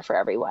regulator for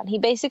everyone. He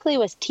basically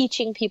was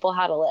teaching people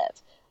how to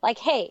live. Like,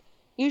 hey,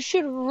 you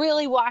should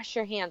really wash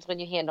your hands when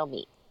you handle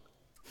meat.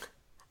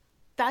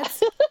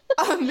 That's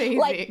amazing.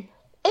 Like,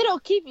 it'll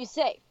keep you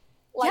safe.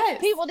 Like,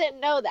 people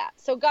didn't know that,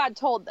 so God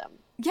told them.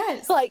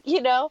 Yes. Like,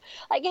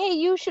 like, hey,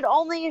 you should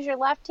only use your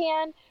left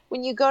hand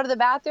when you go to the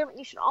bathroom, and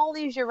you should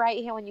only use your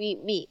right hand when you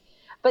eat meat.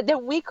 But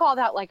then we call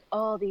that like,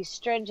 oh, these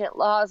stringent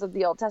laws of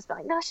the Old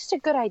Testament. Like, no, it's just a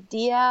good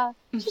idea.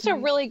 It's just a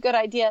really good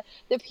idea.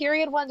 The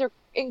period ones are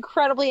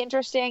incredibly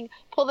interesting.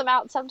 Pull them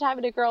out sometime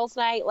at a girls'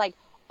 night. Like,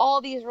 all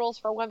these rules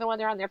for women when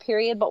they're on their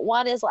period. But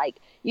one is like,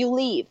 you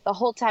leave the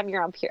whole time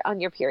you're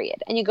on your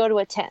period, and you go to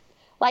a tent.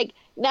 Like,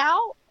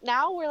 now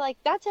we're like,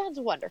 that sounds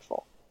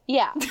wonderful.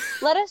 Yeah.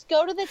 Let us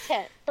go to the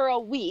tent for a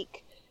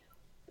week.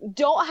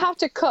 Don't have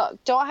to cook.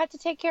 Don't have to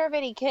take care of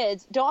any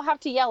kids. Don't have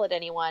to yell at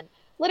anyone.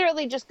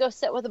 Literally just go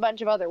sit with a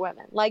bunch of other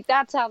women. Like,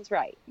 that sounds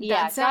right.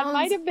 Yeah. God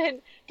might have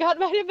been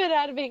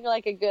having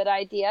like a good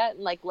idea and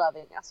like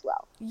loving us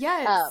well.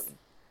 Yes.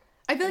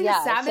 I feel like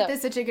the Sabbath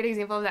is such a good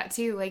example of that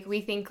too. Like,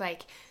 we think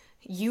like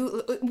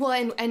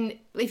and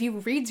if you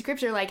read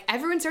scripture, like,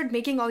 everyone started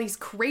making all these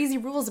crazy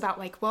rules about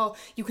like, well,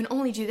 you can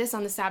only do this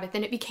on the Sabbath.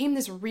 And it became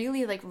this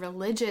really like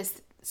religious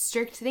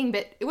strict thing,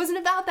 but it wasn't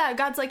about that.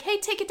 God's like, hey,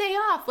 take a day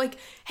off. Like,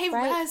 hey,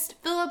 rest,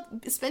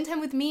 Philip, spend time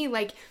with me.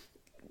 Like,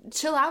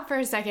 chill out for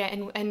a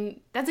second.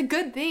 And that's a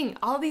good thing.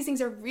 All of these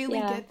things are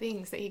really good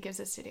things that he gives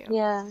us to do.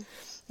 Yeah.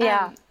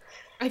 Yeah.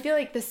 I feel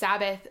like the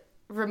Sabbath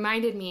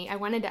reminded me, I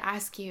wanted to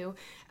ask you,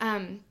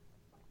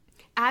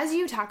 as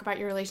you talk about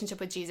your relationship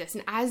with Jesus,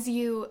 and as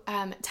you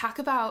talk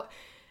about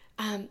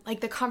like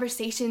the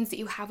conversations that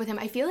you have with him,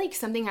 I feel like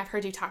something I've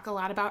heard you talk a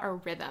lot about are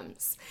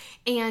rhythms,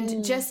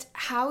 and just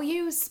how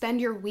you spend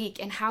your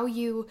week, and how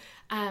you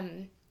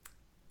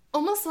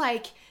almost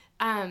like,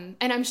 and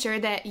I'm sure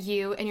that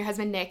you and your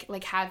husband Nick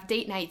like have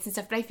date nights and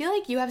stuff, but I feel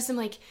like you have some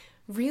like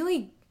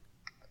really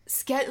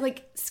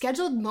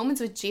scheduled moments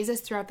with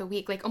Jesus throughout the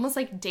week, like almost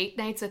like date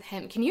nights with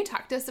him. Can you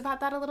talk to us about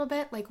that a little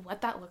bit? Like,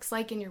 what that looks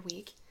like in your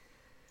week?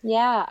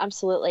 Yeah,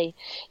 absolutely.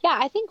 Yeah,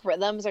 I think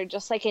rhythms are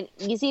just like an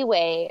easy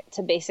way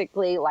to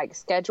basically like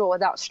schedule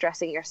without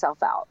stressing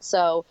yourself out.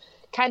 So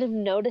kind of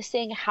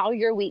noticing how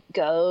your week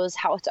goes,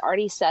 how it's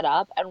already set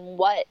up, and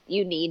what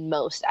you need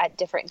most at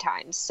different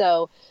times.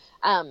 So,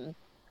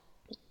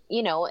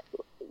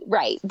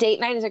 right. Date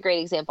night is a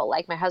great example.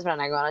 Like, my husband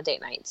and I go on a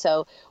date night.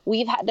 So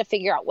we've had to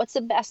figure out what's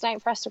the best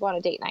night for us to go on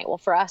a date night. Well,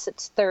 for us,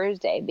 it's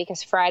Thursday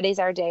because Friday's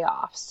our day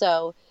off.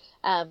 So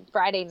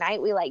Friday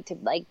night, we like to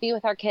like be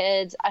with our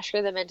kids,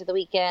 usher them into the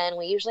weekend.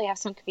 We usually have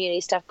some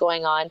community stuff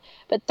going on.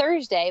 But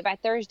by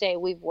Thursday,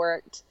 we've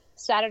worked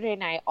Saturday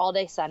night, all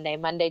day Sunday,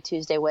 Monday,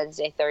 Tuesday,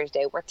 Wednesday,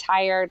 Thursday. We're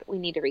tired. We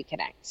need to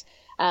reconnect.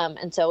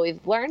 And so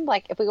we've learned,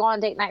 like, if we go on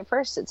date night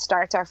first, it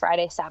starts our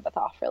Friday Sabbath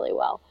off really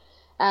well.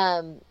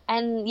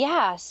 And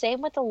yeah,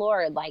 same with the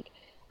Lord. Like,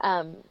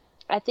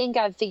 I think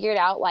I've figured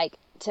out, like,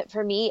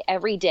 for me,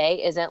 every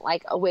day isn't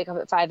like a wake up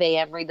at 5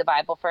 a.m., read the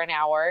Bible for an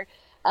hour.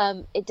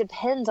 It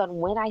depends on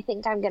when I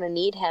think I'm going to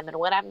need him, and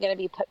when I'm going to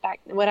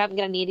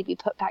need to be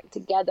put back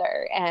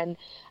together. And,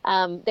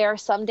 there are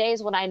some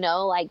days when I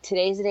know, like,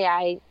 today's the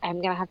day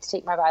I'm going to have to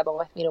take my Bible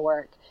with me to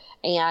work,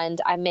 and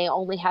I may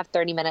only have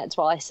 30 minutes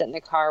while I sit in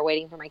the car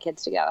waiting for my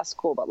kids to get out of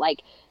school. But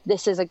like,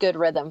 this is a good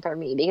rhythm for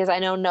me because I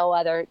know no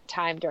other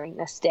time during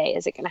this day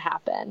is it going to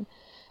happen.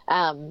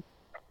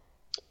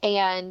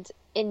 And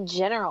in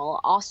general,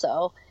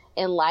 also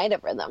in light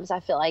of rhythms,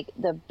 I feel like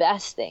the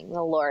best thing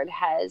the Lord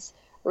has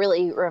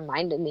really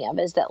reminded me of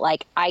is that,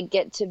 like, I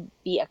get to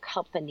be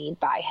accompanied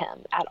by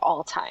him at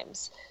all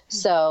times. Mm-hmm.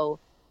 So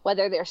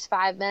whether there's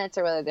 5 minutes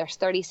or whether there's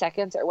 30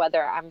 seconds or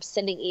whether I'm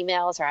sending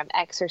emails or I'm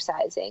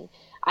exercising,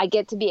 I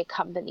get to be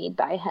accompanied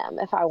by him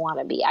if I want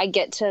to be. I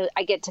get to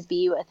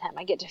be with him.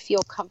 I get to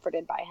feel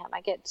comforted by him.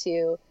 I get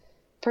to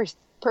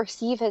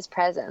perceive his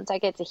presence. I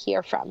get to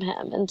hear from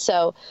him. And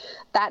so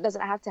that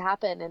doesn't have to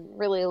happen in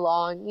really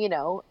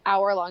long,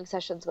 hour-long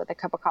sessions with a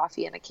cup of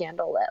coffee and a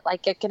candle lit.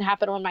 Like, it can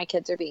happen when my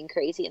kids are being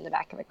crazy in the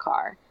back of the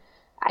car.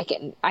 I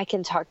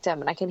can talk to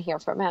him and I can hear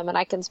from him and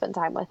I can spend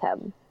time with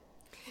him.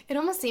 It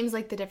almost seems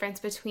like the difference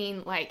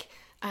between like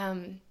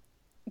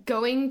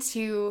going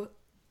to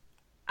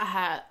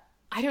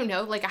I don't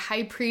know, like a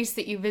high priest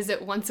that you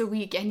visit once a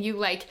week and you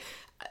like,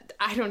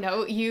 I don't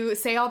know, you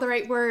say all the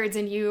right words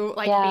and you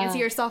like fancy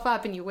yourself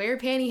up and you wear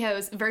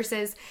pantyhose,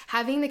 versus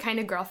having the kind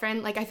of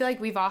girlfriend, like I feel like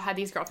we've all had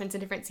these girlfriends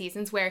in different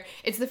seasons where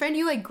it's the friend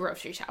you like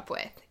grocery shop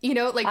with, like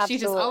Absolutely.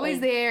 She's just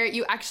always there.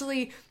 You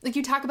actually like,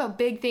 you talk about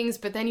big things,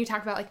 but then you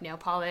talk about like nail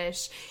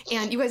polish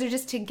and you guys are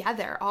just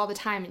together all the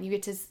time and you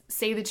get to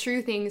say the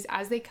true things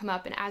as they come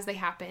up and as they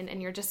happen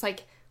and you're just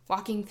like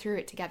walking through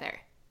it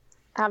together.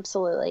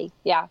 Absolutely.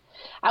 Yeah.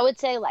 I would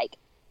say like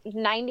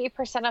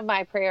 90% of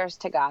my prayers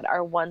to God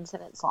are 1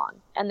 sentence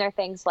long. And they're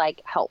things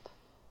like help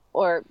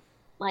or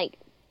like,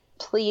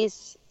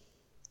 please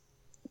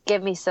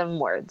give me some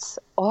words,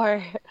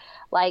 or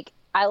like,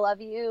 I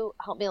love you,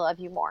 help me love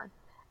you more.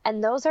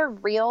 And those are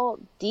real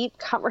deep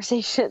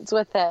conversations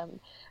with him.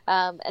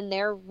 And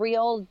they're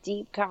real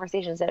deep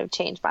conversations that have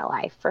changed my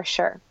life for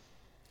sure.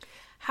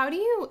 How do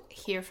you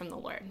hear from the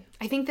Lord?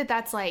 I think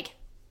that's like,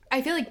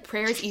 I feel like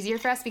prayer is easier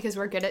for us because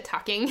we're good at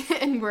talking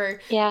and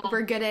we're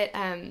good at,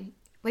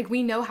 like,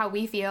 we know how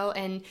we feel.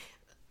 And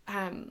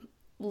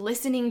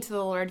listening to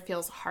the Lord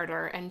feels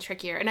harder and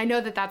trickier. And I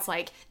know that that's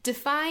like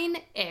define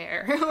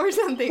air or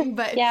something,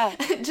 but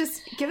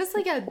just give us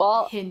like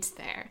a hint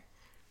there.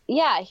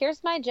 Yeah,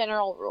 here's my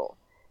general rule.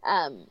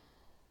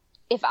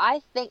 If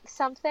I think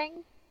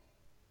something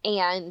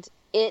and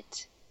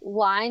it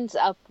lines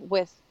up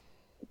with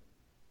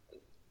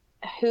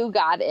who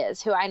God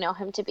is, who I know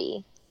him to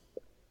be,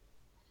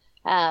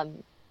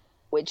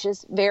 which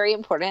is very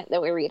important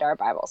that we read our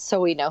Bibles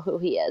so we know who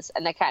he is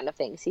and the kind of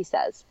things he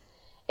says.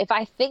 If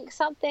I think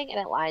something and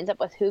it lines up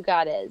with who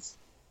God is,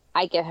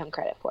 I give him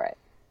credit for it.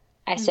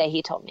 I say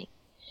he told me.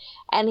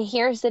 And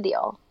here's the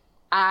deal.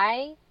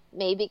 I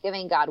may be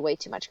giving God way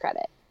too much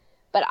credit,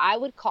 but I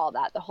would call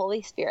that the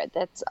Holy Spirit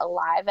that's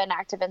alive and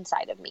active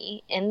inside of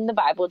me. In the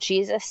Bible,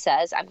 Jesus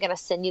says, I'm going to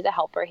send you the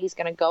helper. He's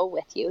going to go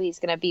with you. He's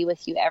going to be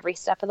with you every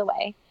step of the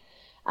way.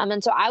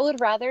 And so I would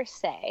rather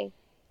say,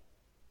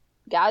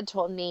 God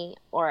told me,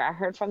 or I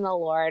heard from the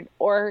Lord,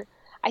 or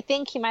I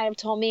think he might have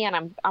told me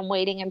and I'm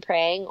waiting and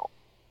praying.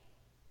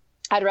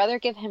 I'd rather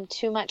give him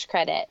too much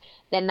credit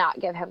than not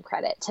give him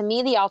credit. To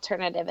me, the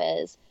alternative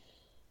is,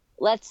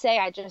 let's say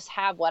I just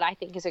have what I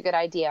think is a good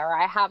idea, or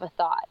I have a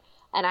thought,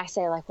 and I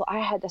say like, well, I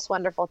had this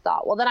wonderful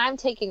thought. Well, then I'm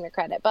taking the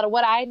credit. But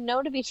what I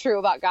know to be true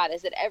about God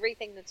is that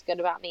everything that's good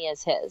about me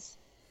is his.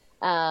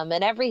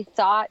 And every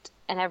thought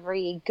and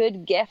every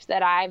good gift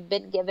that I've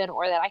been given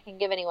or that I can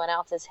give anyone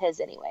else is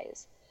his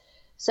anyways.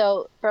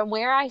 So from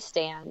where I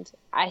stand,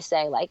 I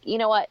say like, you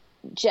know what?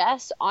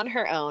 Jess on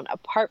her own,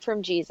 apart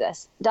from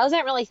Jesus,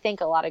 doesn't really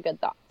think a lot of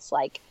good thoughts.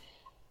 Like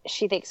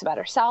she thinks about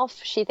herself.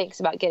 She thinks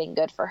about getting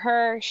good for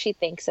her. She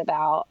thinks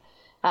about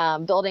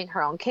building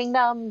her own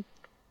kingdom.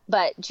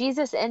 But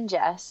Jesus in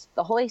Jess,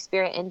 the Holy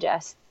Spirit in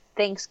Jess,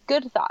 thinks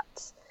good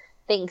thoughts,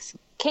 thinks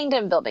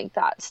kingdom building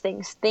thoughts,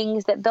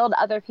 things that build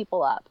other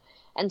people up.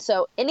 And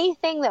so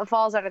anything that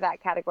falls under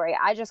that category,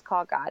 I just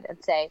call God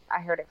and say,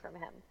 I heard it from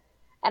him.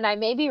 And I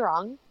may be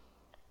wrong.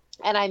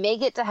 And I may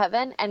get to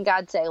heaven and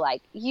God say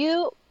like,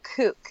 you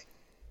kook,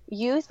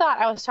 you thought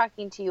I was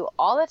talking to you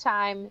all the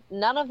time.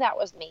 None of that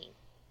was me.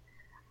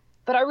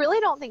 But I really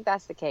don't think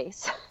that's the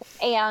case.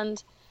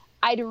 And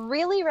I'd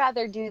really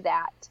rather do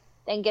that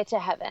than get to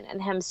heaven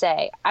and him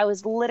say, I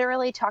was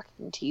literally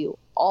talking to you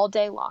all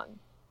day long.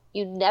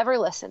 You never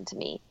listened to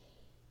me.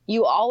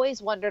 You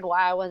always wondered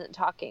why I wasn't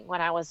talking when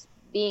I was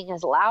being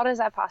as loud as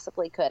I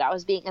possibly could. I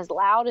was being as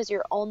loud as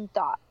your own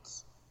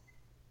thoughts.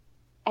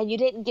 And you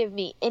didn't give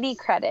me any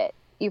credit.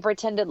 You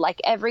pretended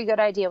like every good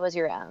idea was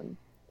your own.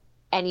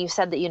 And you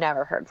said that you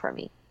never heard from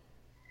me.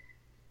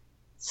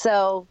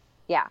 So,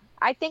 yeah,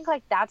 I think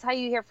like that's how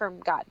you hear from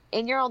God,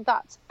 in your own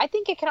thoughts. I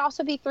think it can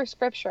also be through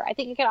scripture. I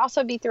think it can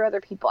also be through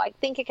other people. I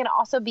think it can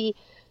also be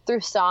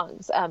through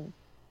songs.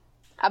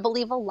 I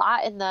believe a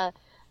lot in the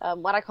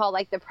what I call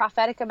like the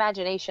prophetic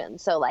imagination.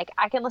 So like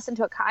I can listen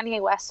to a Kanye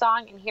West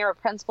song and hear a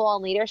principle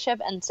on leadership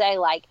and say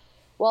like,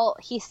 well,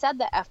 he said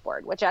the F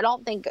word, which I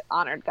don't think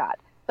honored God.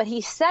 But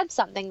he said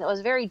something that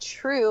was very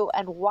true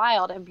and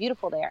wild and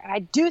beautiful there. And I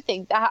do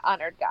think that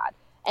honored God.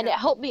 And it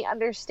helped me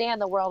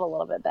understand the world a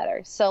little bit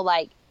better. So,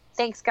 like,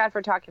 thanks, God,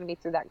 for talking to me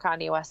through that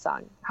Kanye West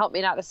song. Help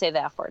me not to say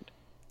the F word.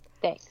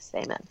 Thanks.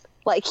 Amen.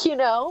 Like, you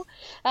know?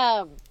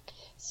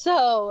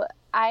 So,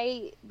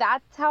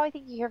 that's how I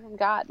think you hear from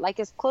God. Like,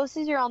 as close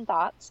as your own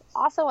thoughts.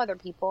 Also other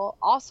people.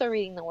 Also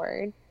reading the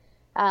word.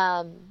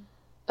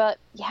 But,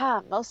 yeah,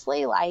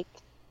 mostly, like,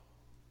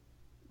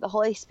 the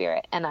Holy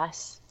Spirit and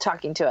us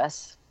talking to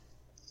us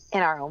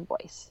in our own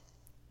voice.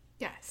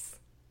 Yes.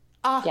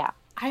 Oh, yeah.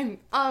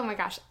 Oh my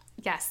gosh.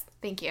 Yes.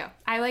 Thank you.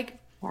 I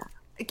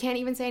can't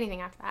even say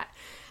anything after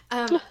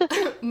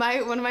that.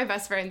 One of my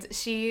best friends,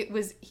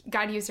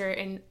 God used her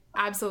in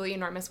absolutely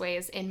enormous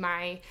ways in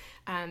my,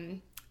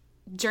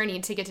 journey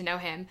to get to know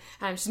him.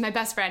 She's my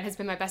best friend, has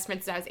been my best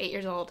friend since I was 8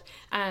 years old.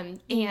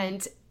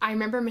 And I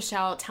remember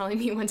Michelle telling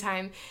me one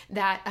time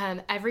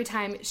that, every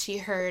time she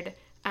heard,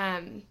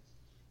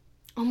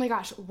 oh my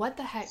gosh, what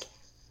the heck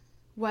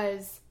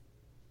was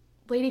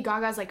Lady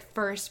Gaga's like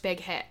first big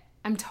hit?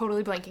 I'm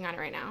totally blanking on it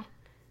right now.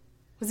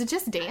 Was it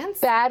Just Dance?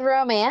 Bad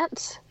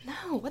Romance?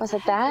 No, what was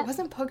it? That? It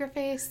wasn't Poker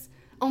Face.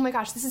 Oh my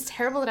gosh, this is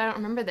terrible that I don't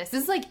remember this.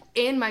 This is like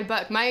in my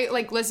book. My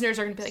like listeners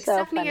are gonna be like, so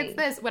Stephanie, funny. It's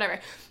this,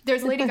 whatever.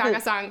 There's a Lady Gaga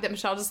song that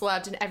Michelle just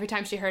loved, and every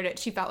time she heard it,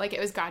 she felt like it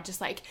was God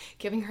just like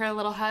giving her a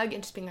little hug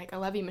and just being like, I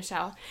love you,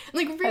 Michelle.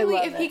 And, like really,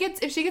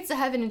 if she gets to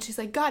heaven and she's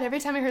like, God, every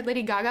time I heard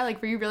Lady Gaga,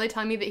 like, were you really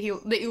telling me that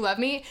you love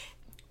me?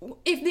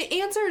 If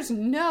the answer is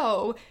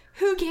no,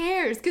 who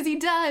cares? Because he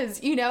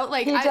does, you know?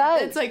 Like,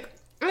 it's like,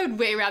 I would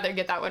way rather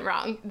get that one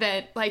wrong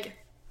than, like,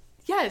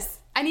 yes,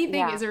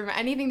 anything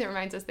that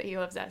reminds us that he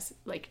loves us,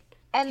 like,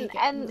 and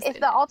if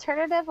the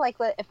alternative, like,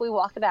 if we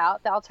walk it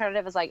out, the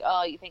alternative is like,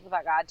 oh, you think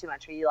about God too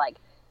much, or you, like,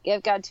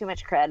 give God too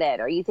much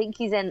credit, or you think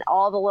he's in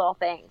all the little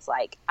things.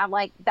 Like, I'm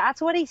like,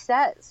 that's what he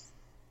says.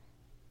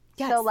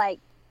 Yes. So, like,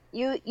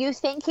 you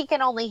think he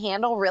can only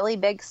handle really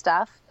big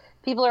stuff?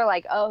 People are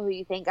like, oh,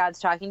 you think God's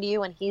talking to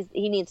you and he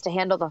needs to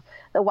handle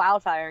the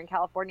wildfire in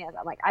California.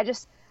 I'm like,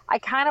 I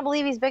kind of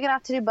believe he's big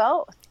enough to do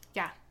both.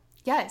 Yeah.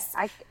 Yes.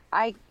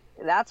 I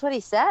that's what he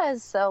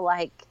says. So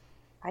like,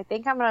 I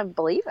think I'm going to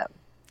believe him.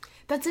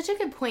 That's such a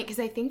good point, because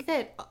I think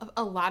that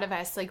a lot of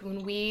us, like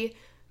when we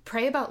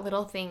pray about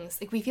little things,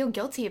 like we feel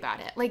guilty about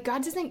it. Like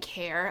God doesn't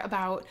care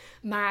about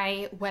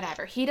my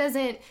whatever. He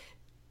doesn't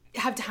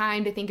have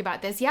time to think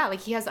about this. Yeah,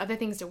 like he has other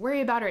things to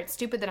worry about, or it's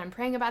stupid that I'm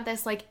praying about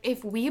this. Like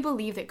if we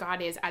believe that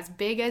God is as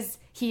big as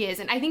he is,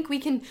 and I think we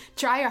can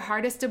try our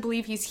hardest to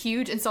believe he's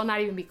huge and still not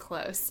even be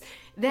close,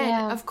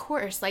 then of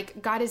course,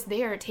 like God is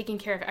there taking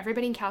care of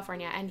everybody in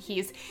California, and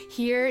he's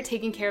here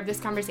taking care of this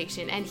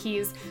conversation, and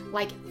he's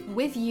like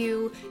with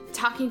you,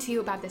 talking to you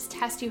about this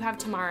test you have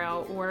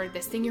tomorrow, or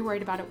this thing you're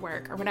worried about at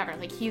work, or whatever.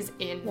 Like he's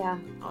in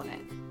all of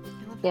it.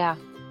 I love that. Yeah,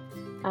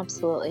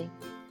 absolutely.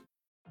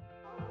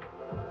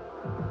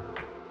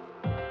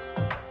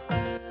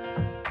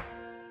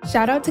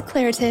 Shout out to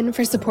Claritin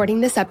for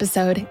supporting this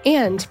episode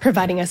and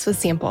providing us with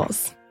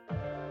samples.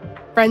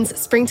 Friends,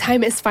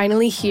 springtime is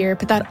finally here,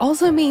 but that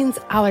also means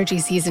allergy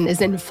season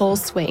is in full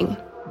swing.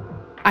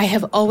 I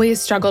have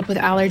always struggled with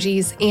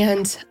allergies,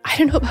 and I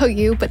don't know about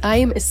you, but I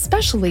am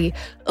especially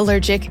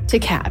allergic to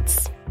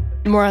cats.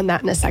 More on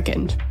that in a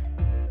second.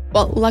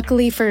 Well,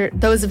 luckily for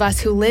those of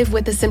us who live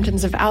with the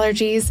symptoms of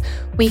allergies,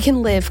 we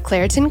can live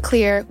Claritin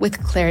Clear with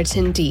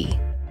Claritin D.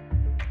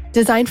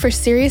 Designed for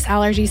serious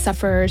allergy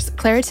sufferers,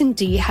 Claritin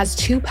D has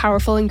 2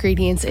 powerful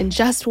ingredients in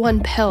just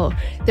one pill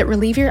that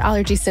relieve your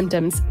allergy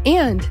symptoms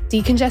and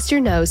decongest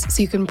your nose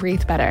so you can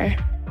breathe better.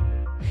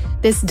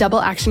 This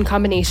double-action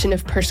combination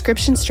of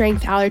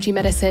prescription-strength allergy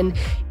medicine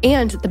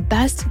and the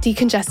best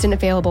decongestant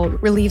available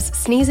relieves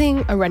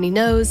sneezing, a runny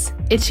nose,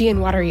 itchy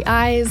and watery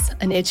eyes,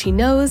 an itchy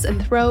nose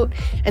and throat,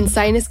 and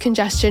sinus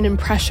congestion and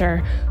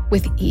pressure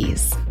with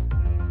ease.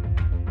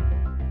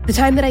 The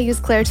time that I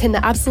use Claritin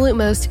the absolute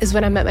most is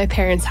when I'm at my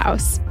parents'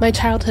 house, my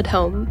childhood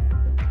home.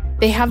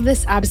 They have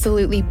this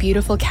absolutely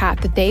beautiful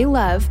cat that they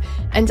love,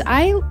 and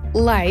I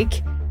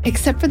like,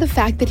 except for the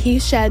fact that he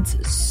sheds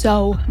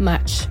so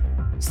much.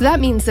 So that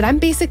means that I'm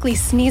basically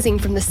sneezing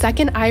from the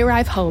second I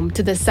arrive home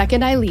to the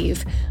second I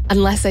leave,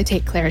 unless I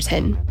take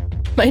Claritin.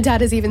 My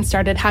dad has even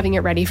started having it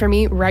ready for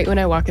me right when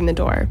I walk in the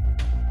door.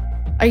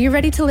 Are you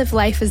ready to live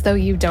life as though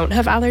you don't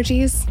have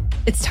allergies?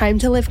 It's time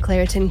to live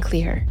Claritin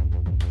Clear.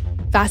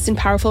 Fast and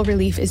powerful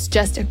relief is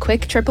just a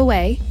quick trip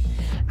away.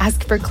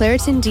 Ask for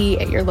Claritin D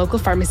at your local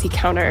pharmacy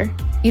counter.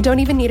 You don't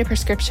even need a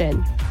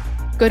prescription.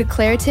 Go to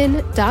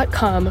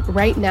Claritin.com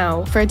right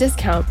now for a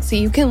discount so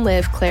you can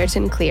live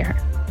Claritin Clear.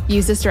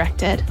 Use as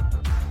directed.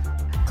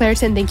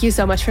 Claritin, thank you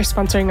so much for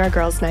sponsoring our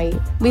girls' night.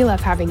 We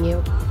love having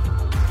you.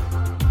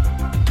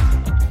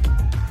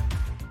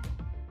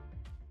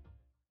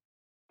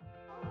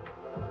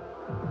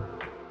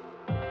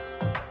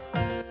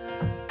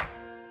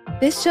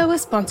 This show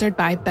is sponsored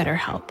by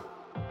BetterHelp.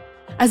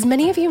 As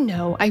many of you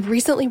know, I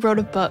recently wrote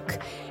a book,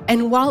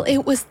 and while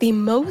it was the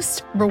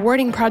most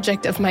rewarding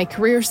project of my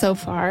career so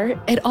far,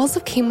 it also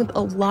came with a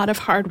lot of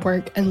hard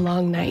work and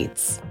long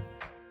nights.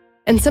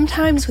 And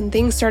sometimes when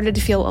things started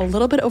to feel a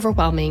little bit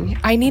overwhelming,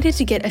 I needed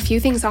to get a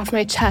few things off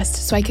my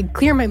chest so I could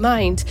clear my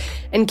mind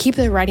and keep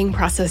the writing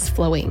process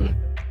flowing.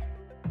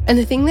 And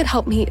the thing that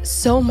helped me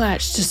so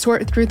much to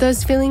sort through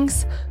those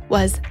feelings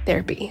was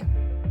therapy.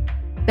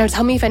 Now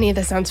tell me if any of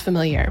this sounds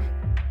familiar.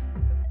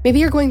 Maybe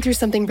you're going through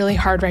something really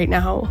hard right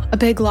now, a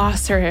big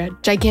loss or a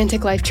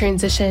gigantic life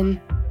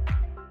transition.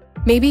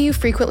 Maybe you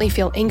frequently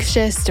feel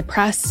anxious,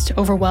 depressed,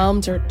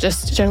 overwhelmed, or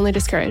just generally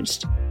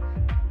discouraged.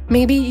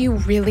 Maybe you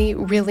really,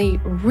 really,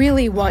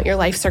 really want your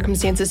life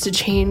circumstances to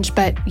change,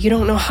 but you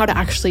don't know how to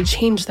actually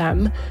change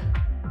them.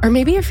 Or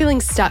maybe you're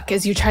feeling stuck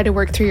as you try to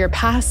work through your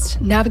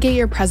past, navigate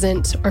your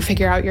present, or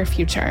figure out your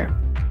future.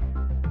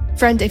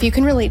 Friend, if you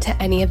can relate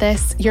to any of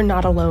this, you're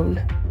not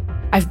alone.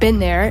 I've been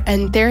there,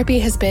 and therapy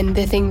has been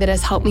the thing that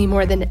has helped me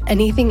more than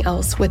anything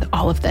else with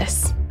all of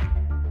this.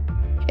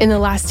 In the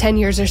last 10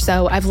 years or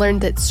so, I've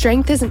learned that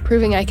strength isn't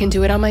proving I can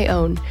do it on my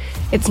own.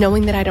 It's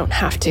knowing that I don't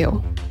have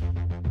to.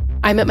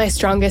 I'm at my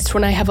strongest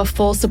when I have a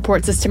full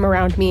support system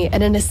around me,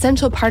 and an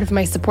essential part of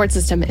my support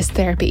system is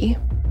therapy.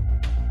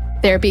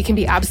 Therapy can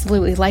be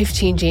absolutely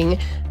life-changing.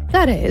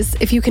 That is,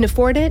 if you can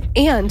afford it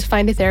and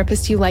find a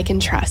therapist you like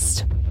and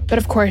trust. But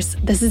of course,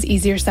 this is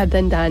easier said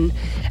than done,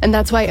 and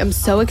that's why I'm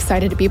so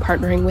excited to be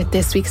partnering with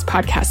this week's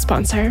podcast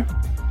sponsor.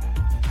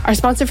 Our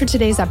sponsor for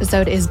today's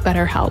episode is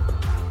BetterHelp.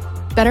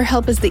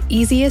 BetterHelp is the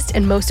easiest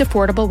and most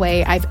affordable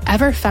way I've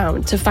ever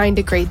found to find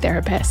a great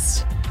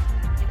therapist.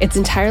 It's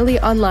entirely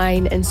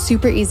online and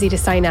super easy to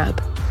sign up.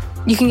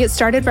 You can get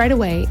started right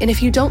away, and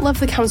if you don't love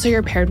the counselor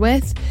you're paired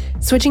with,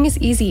 switching is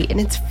easy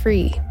and it's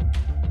free.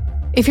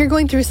 If you're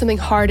going through something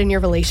hard in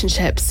your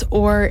relationships,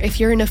 or if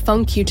you're in a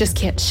funk you just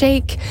can't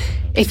shake,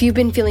 if you've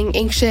been feeling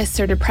anxious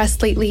or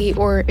depressed lately,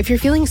 or if you're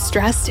feeling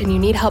stressed and you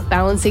need help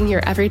balancing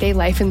your everyday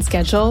life and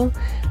schedule,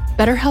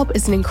 BetterHelp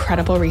is an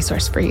incredible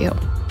resource for you.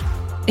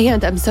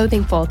 And I'm so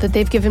thankful that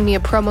they've given me a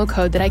promo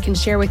code that I can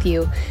share with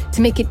you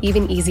to make it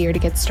even easier to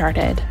get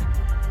started.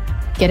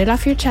 Get it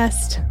off your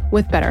chest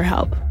with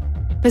BetterHelp.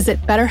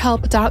 Visit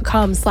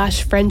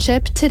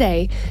betterhelp.com/friendship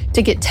today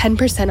to get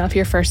 10% off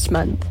your first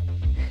month.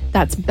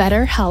 That's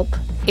BetterHelp,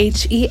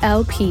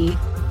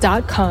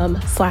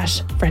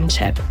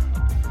 HELP.com/friendship.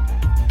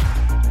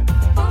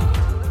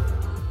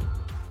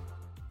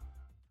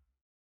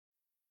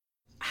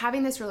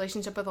 having this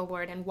relationship with the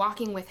Lord and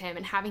walking with him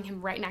and having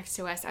him right next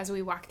to us as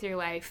we walk through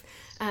life,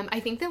 I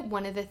think that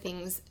one of the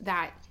things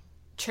that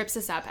trips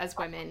us up as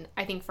women,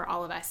 I think for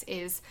all of us,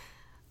 is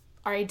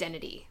our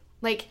identity.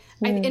 Like,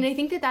 and I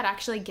think that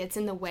actually gets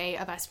in the way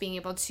of us being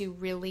able to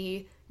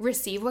really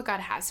receive what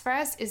God has for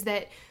us, is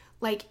that,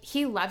 like,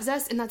 he loves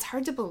us, and that's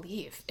hard to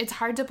believe. It's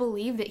hard to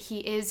believe that he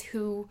is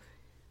who,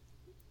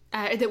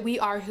 that we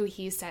are who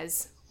he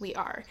says we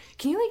are.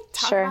 Can you, like,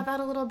 talk about that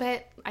a little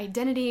bit?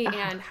 Identity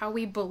and how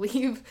we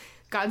believe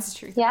God's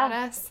truth about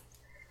us?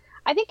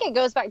 I think it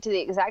goes back to the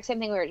exact same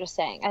thing we were just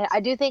saying. I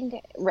do think,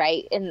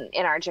 right, in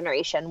our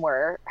generation,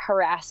 we're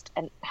harassed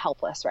and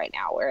helpless right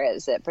now,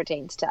 whereas it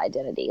pertains to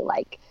identity.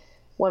 Like,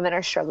 women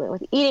are struggling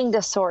with eating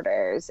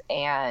disorders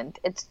and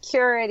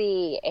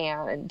insecurity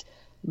and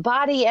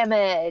body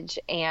image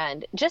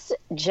and just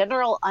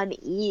general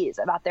unease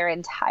about their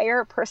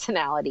entire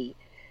personality.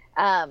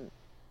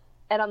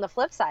 And on the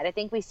flip side, I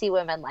think we see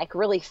women, like,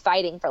 really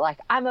fighting for, like,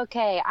 I'm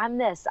okay, I'm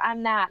this,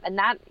 I'm that. And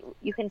that,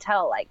 you can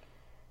tell, like,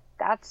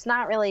 that's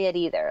not really it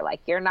either.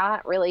 Like, you're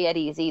not really at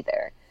ease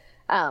either.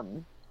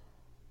 And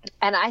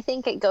I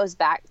think it goes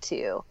back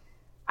to,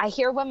 I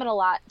hear women a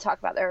lot talk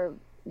about their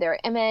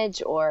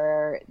image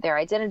or their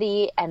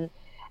identity, and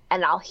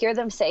I'll hear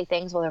them say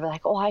things where they're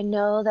like, oh, I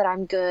know that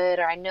I'm good,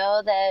 or I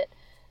know that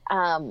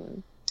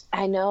I'm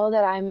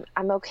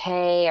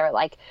okay, or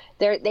like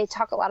they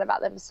talk a lot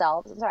about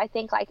themselves. And so I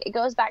think, like, it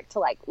goes back to,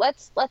 like,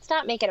 let's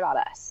not make it about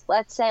us.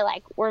 Let's say,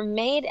 like, we're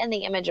made in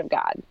the image of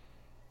God.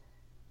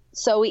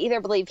 So we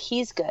either believe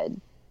he's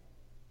good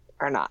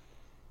or not.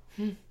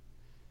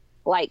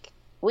 Like,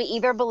 we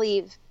either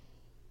believe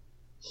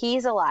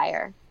he's a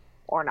liar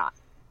or not.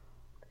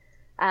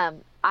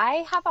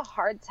 I have a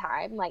hard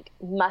time, like,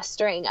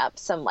 mustering up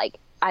some, like,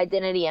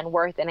 identity and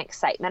worth and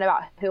excitement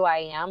about who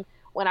I am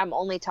when I'm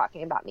only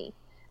talking about me.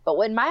 But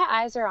when my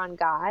eyes are on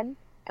God,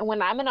 and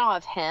when I'm in awe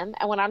of him,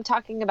 and when I'm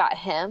talking about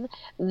him,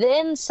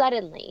 then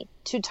suddenly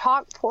to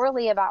talk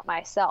poorly about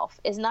myself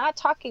is not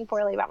talking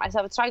poorly about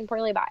myself. It's talking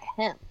poorly about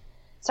him.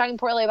 It's talking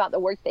poorly about the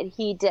work that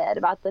he did,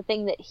 about the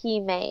thing that he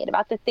made,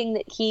 about the thing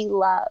that he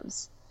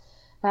loves.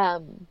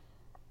 And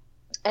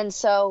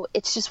so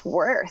it's just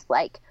worth,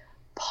 like,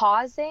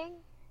 pausing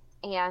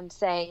and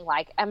saying,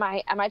 like, am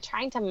I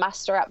trying to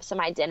muster up some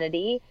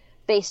identity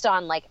based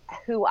on, like,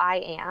 who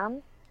I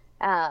am?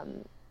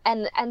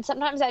 And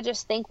sometimes I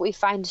just think we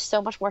find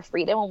so much more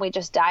freedom when we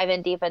just dive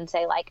in deep and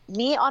say, like,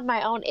 me on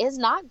my own is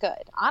not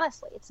good.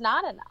 Honestly, it's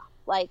not enough.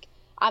 Like,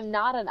 I'm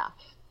not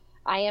enough.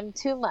 I am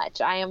too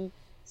much. I am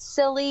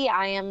silly.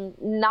 I am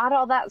not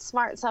all that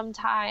smart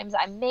sometimes.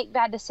 I make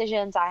bad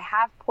decisions. I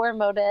have poor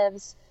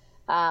motives.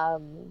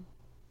 I'm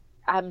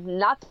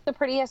not the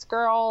prettiest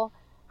girl.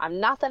 I'm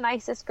not the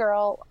nicest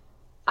girl.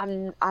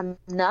 I'm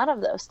none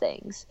of those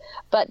things.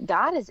 But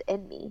God is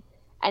in me,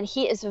 and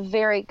he is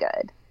very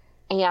good.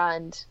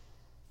 And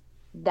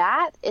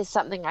that is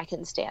something I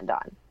can stand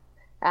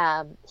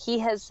on. He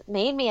has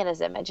made me in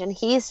his image, and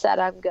he said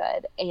I'm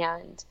good.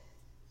 And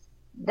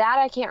that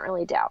I can't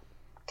really doubt,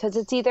 because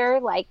it's either,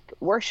 like,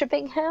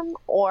 worshiping him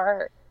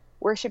or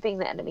worshiping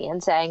the enemy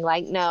and saying,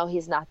 like, no,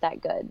 he's not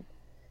that good.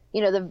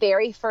 You know, the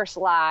very first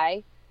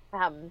lie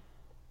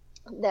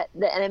that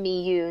the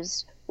enemy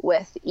used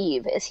with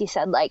Eve is he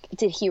said, like,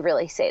 did he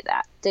really say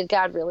that? Did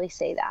God really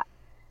say that?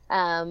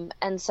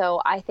 And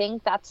so I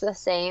think that's the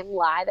same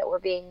lie that we're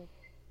being,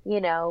 you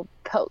know,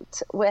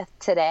 poked with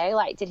today.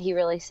 Like, did he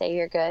really say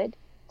you're good?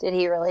 Did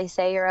he really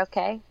say you're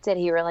okay? Did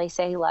he really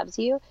say he loves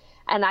you?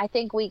 And I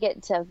think we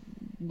get to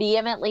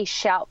vehemently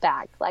shout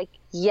back, like,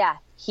 yeah,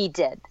 he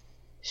did.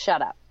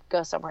 Shut up.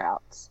 Go somewhere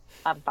else.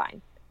 I'm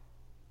fine.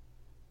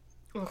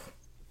 Oof.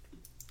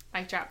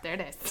 Mic drop. There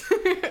it is.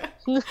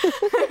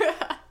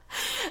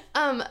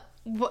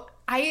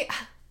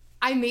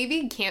 I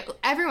maybe can't,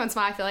 every once in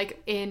a while I feel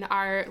like in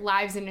our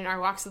lives and in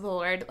our walks with the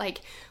Lord, like,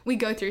 we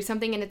go through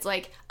something and it's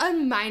like a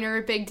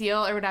minor big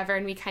deal or whatever,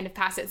 and we kind of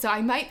pass it. So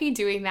I might be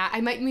doing that.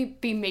 I might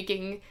be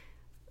making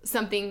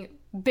something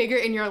bigger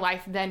in your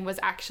life than was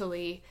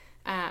actually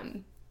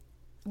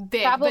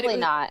big. Probably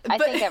not. I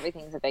think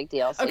everything's a big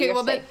deal. So okay,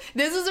 well, then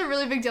this is a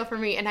really big deal for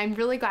me, and I'm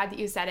really glad that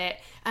you said it.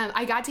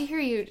 I got to hear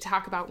you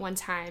talk about one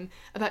time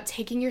about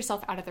taking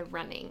yourself out of the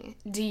running.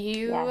 Do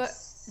you,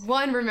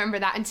 one, remember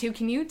that, and two,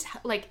 can you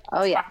talk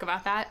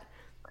about that?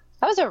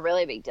 That was a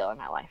really big deal in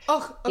my life.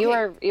 Oh, okay.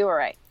 You were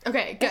right.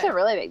 Okay, good. It's a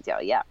really big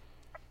deal. Yeah.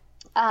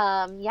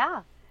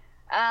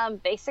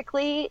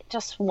 Basically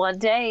just one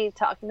day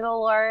talking to the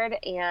Lord,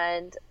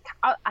 and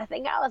I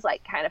think I was,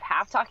 like, kind of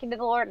half talking to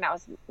the Lord, and I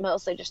was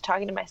mostly just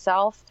talking to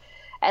myself,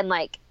 and,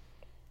 like,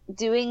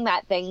 doing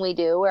that thing we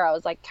do where I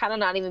was, like, kind of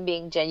not even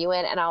being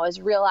genuine. And I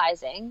was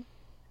realizing,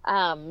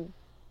 I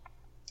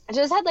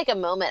just had, like, a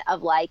moment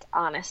of, like,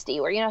 honesty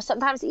where, you know,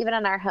 sometimes even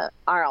in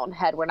our own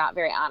head, we're not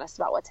very honest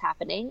about what's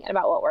happening and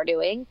about what we're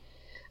doing.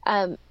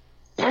 And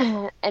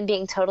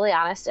being totally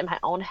honest in my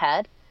own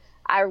head,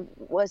 I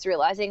was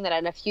realizing that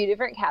in a few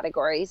different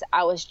categories,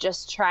 I was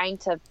just trying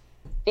to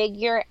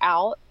figure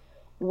out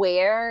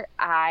where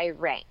I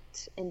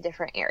ranked in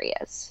different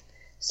areas.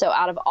 So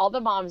out of all the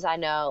moms I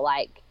know,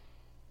 like,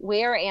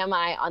 where am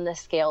I on the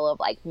scale of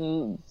like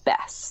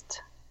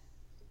best?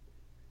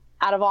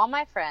 Out of all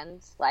my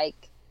friends, like,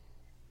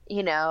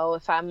 you know,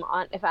 if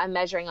I'm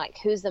measuring like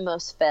who's the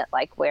most fit,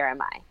 like where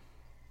am I?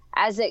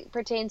 As it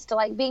pertains to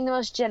like being the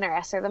most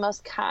generous or the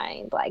most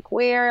kind, like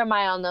where am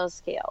I on those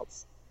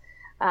scales?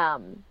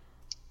 And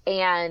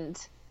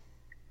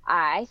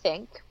I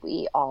think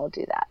we all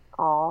do that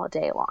all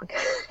day long.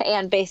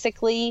 And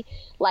basically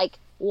like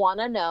want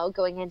to know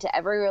going into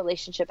every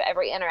relationship,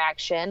 every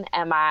interaction,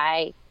 am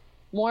I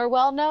more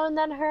well-known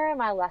than her? Am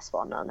I less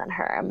well-known than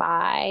her? Am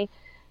I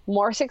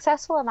more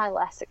successful? Am I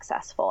less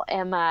successful?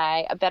 Am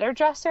I a better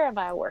dresser? Am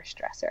I a worse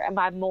dresser? Am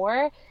I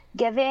more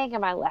giving?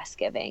 Am I less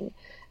giving?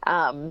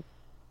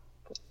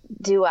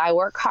 Do I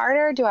work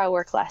harder? Do I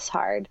work less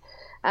hard?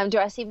 Do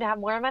I seem to have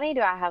more money? Do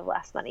I have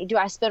less money? Do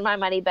I spend my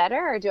money better,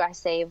 or do I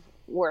save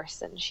worse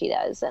than she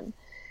does? And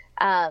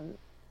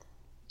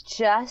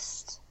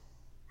just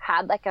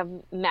had like a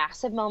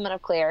massive moment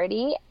of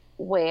clarity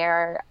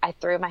where I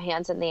threw my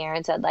hands in the air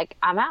and said, like,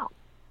 I'm out.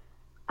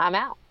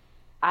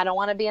 I don't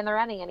want to be in the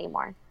running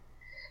anymore.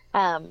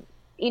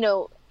 You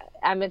know,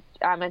 I'm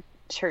a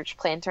church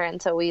planter,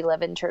 and so we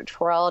live in church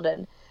world,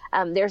 and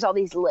there's all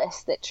these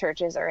lists that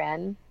churches are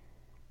in,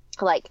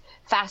 like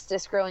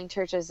fastest growing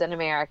churches in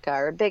America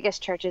or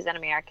biggest churches in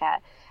America.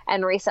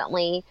 And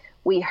recently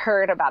we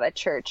heard about a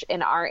church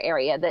in our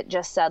area that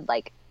just said,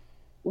 like,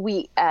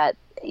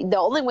 the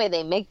only way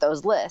they make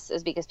those lists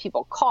is because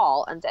people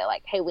call and say,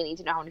 like, hey, we need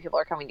to know how many people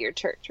are coming to your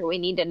church, or we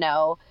need to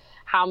know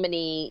how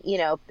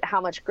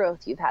much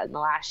growth you've had in the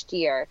last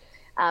year.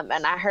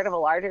 And I heard of a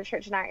larger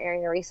church in our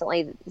area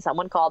recently.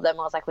 Someone called them and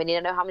was like, we need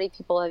to know how many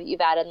people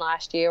you've added in the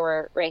last year.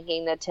 We're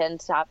ranking the 10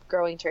 top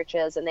growing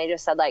churches. And they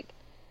just said, like,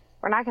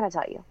 we're not going to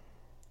tell you.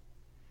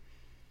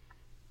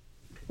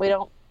 We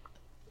don't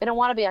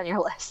want to be on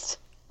your list.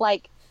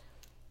 Like,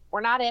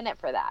 we're not in it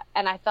for that.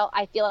 And I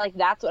feel like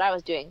that's what I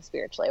was doing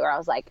spiritually, where I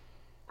was like,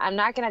 I'm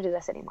not going to do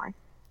this anymore.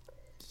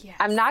 Yes.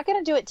 I'm not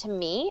going to do it to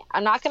me.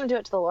 I'm not going to do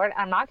it to the Lord.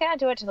 I'm not going to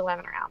do it to the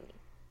women around me.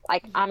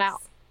 Like, yes. I'm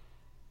out.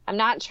 I'm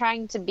not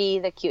trying to be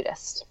the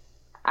cutest.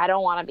 I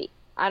don't want to be.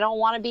 I don't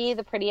want to be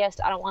the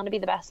prettiest. I don't want to be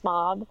the best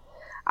mom.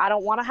 I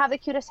don't want to have the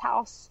cutest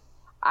house.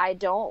 I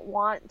don't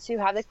want to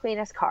have the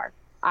cleanest car.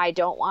 I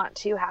don't want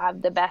to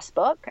have the best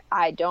book.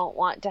 I don't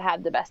want to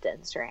have the best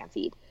Instagram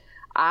feed.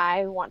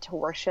 I want to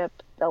worship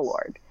the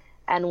Lord.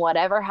 And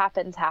whatever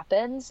happens,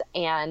 happens.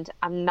 And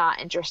I'm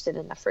not interested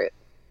in the fruit.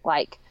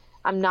 Like,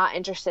 I'm not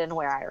interested in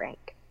where I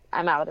rank.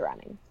 I'm out of the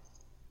running.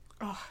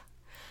 Oh,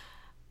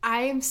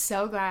 I am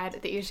so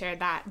glad that you shared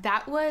that.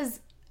 That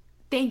was,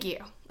 thank you.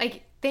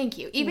 Like, thank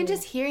you. Even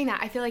just hearing that,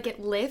 I feel like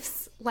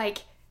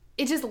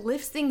it just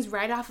lifts things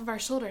right off of our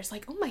shoulders.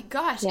 Like, oh my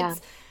gosh. Yeah.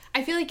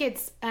 I feel like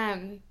it's,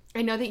 I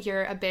know that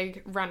you're a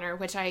big runner,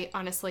 which I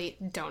honestly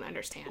don't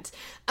understand.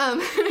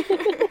 So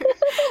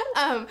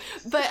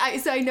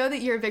I know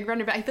that you're a big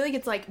runner, but I feel like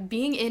it's like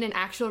being in an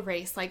actual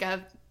race, like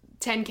a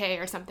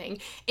 10K or something,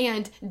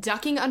 and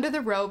ducking under the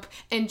rope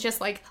and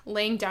just like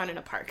laying down in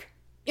a park.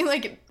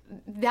 Like,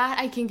 that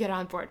I can get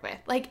on board with.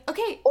 Like,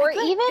 okay. Or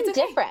even it's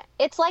okay. Different.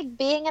 It's like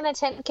being in a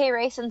 10K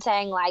race and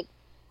saying, like,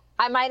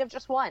 I might have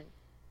just won.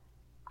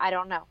 I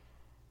don't know.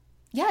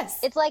 Yes.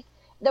 It's like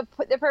the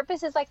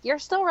purpose is like, you're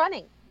still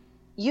running.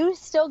 You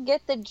still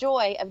get the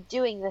joy of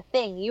doing the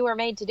thing you were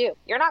made to do.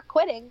 You're not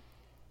quitting.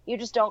 You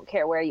just don't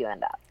care where you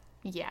end up.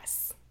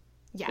 Yes.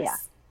 Yes. Yeah.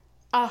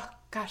 Oh,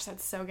 gosh,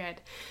 that's so good.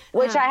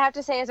 Which I have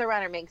to say, as a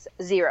runner, makes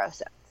zero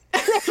sense.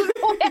 There's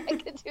no way I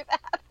could do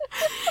that.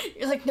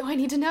 You're like, no, I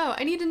need to know.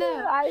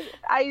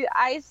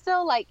 I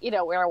still, like,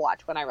 wear a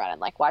watch when I run,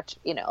 and like watch,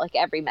 like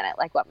every minute,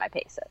 like what my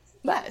pace is.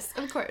 But, yes,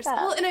 of course.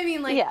 Well, and I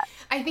mean, like, yeah.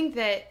 I think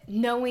that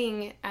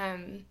knowing,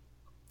 and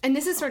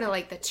this is sort of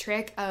like the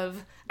trick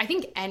of, I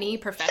think, any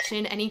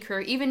profession, any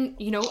career, even,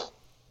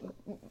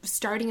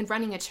 starting and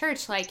running a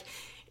church, like,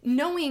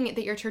 knowing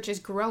that your church is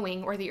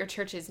growing or that your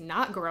church is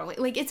not growing,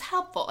 like, it's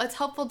helpful. It's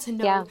helpful to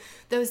know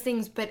those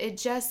things, but it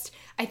just,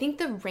 I think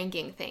the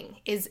ranking thing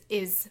is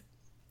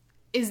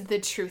the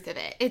truth of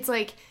it. It's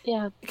like,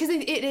 because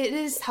it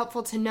is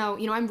helpful to know,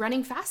 I'm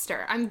running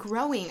faster, I'm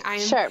growing,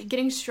 I'm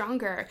getting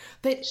stronger,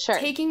 but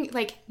taking,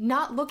 like,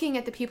 not looking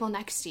at the people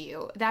next to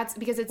you, that's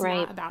because it's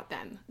not about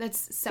them.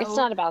 It's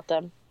not about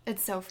them.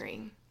 It's so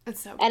freeing.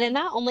 It's so good. And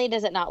not only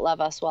does it not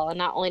love us well, and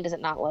not only does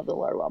it not love the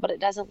Lord well, but it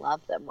doesn't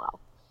love them well.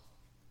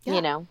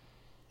 Yeah.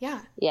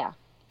 Yeah.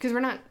 Because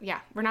we're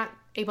not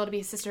able to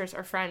be sisters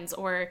or friends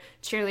or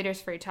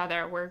cheerleaders for each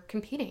other. We're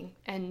competing,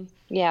 and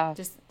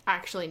just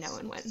actually no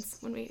one wins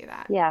when we do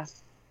that. Yeah.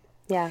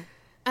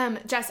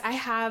 Jess, I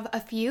have a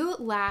few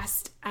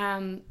last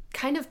kind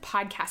of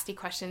podcasty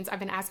questions I've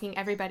been asking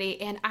everybody,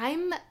 and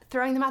I'm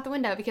throwing them out the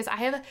window because I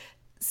have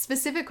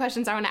specific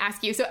questions I want to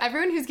ask you. So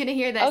everyone who's going to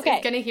hear this is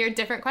going to hear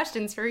different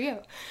questions for you.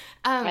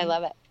 I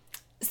love it.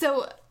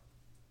 So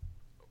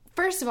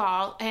first of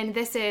all, and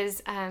this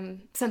is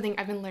something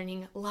I've been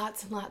learning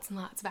lots and lots and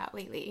lots about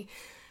lately,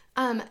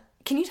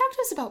 can you talk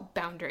to us about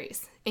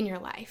boundaries in your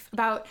life,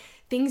 about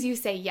things you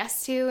say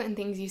yes to and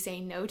things you say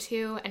no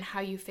to, and how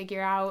you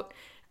figure out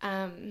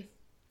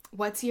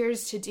what's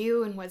yours to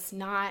do and what's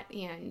not,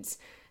 and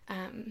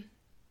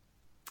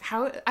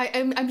how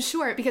I'm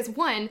sure, because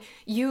one,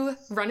 you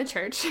run a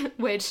church,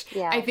 which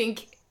I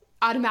think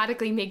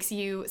automatically makes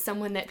you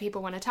someone that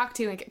people want to talk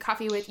to and get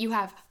coffee with. You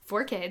have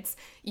 4 kids.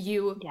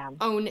 You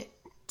own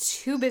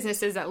 2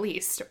 businesses at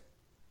least,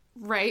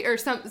 right? Or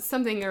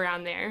something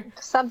around there.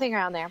 Something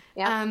around there.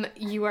 Yeah.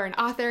 You are an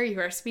author, you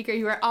are a speaker,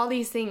 you are all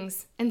these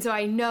things. And so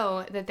I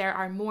know that there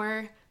are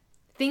more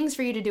things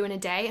for you to do in a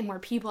day and more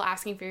people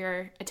asking for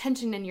your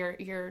attention and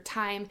your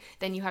time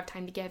than you have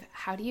time to give.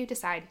 How do you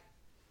decide?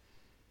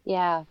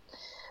 Yeah.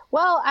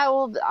 Well,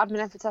 I'm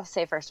going to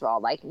say, first of all,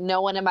 like,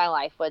 no one in my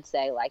life would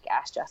say, like,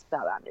 ask Jess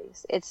about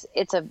boundaries.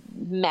 It's a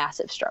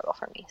massive struggle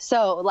for me.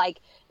 So, like,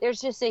 there's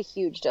just a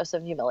huge dose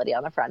of humility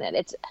on the front end.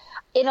 It's,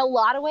 in a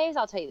lot of ways,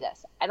 I'll tell you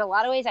this. In a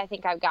lot of ways, I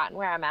think I've gotten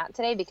where I'm at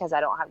today because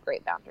I don't have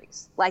great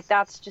boundaries. Like,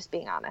 that's just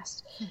being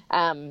honest.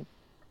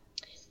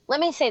 Let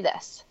me say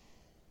this.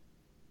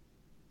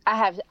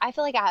 I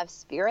feel like I have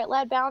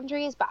spirit-led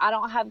boundaries, but I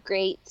don't have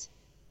great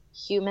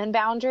human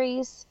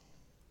boundaries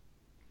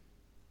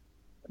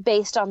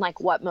based on,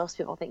 like, what most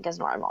people think is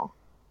normal.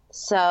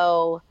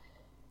 So,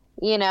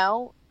 you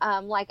know,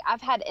 like,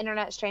 I've had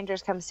internet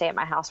strangers come stay at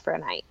my house for a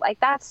night. Like,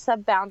 that's a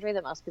boundary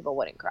that most people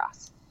wouldn't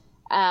cross.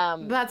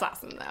 That's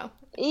awesome, though.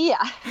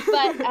 Yeah.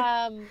 But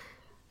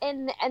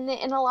in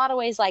a lot of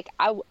ways, like,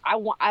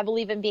 I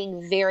believe in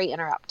being very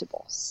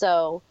interruptible.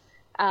 So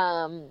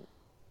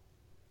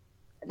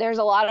there's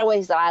a lot of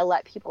ways that I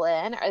let people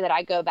in, or that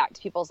I go back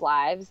into people's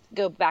lives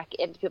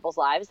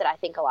that I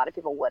think a lot of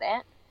people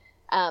wouldn't.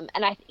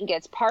 And I think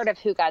it's part of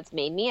who God's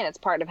made me, and it's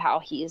part of how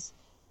he's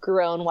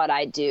grown what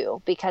I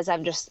do, because I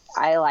am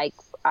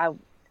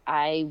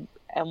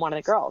one of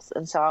the girls.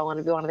 And so I want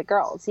to be one of the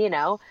girls, you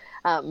know.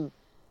 I'm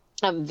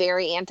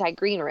very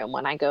anti-green room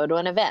when I go to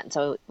an event.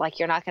 So, like,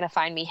 you're not going to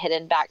find me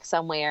hidden back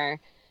somewhere,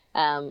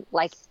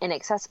 like,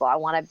 inaccessible. I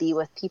want to be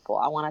with people.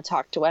 I want to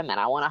talk to women.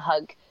 I want to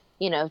hug,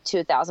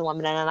 2,000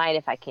 women in a night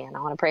if I can.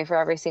 I want to pray for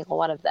every single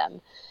one of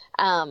them.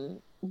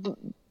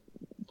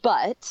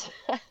 But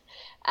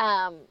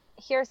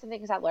here are some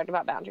things I've learned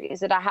about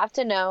boundaries that I have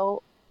to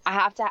know.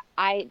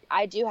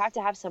 I do have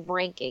to have some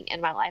ranking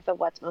in my life of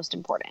what's most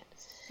important.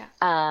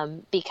 Yeah.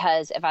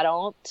 Because if I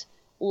don't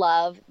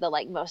love the,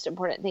 like, most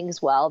important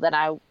things well, then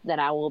I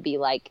will be,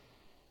 like,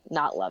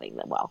 not loving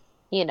them well,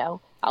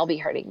 I'll be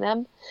hurting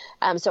them.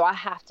 So I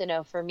have to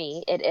know, for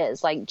me, it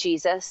is like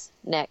Jesus,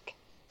 Nick,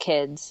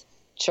 kids,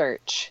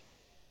 church,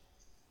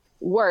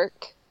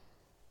 work,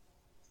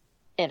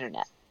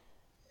 internet.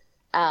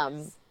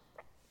 And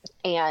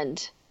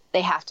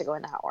they have to go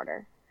in that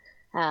order.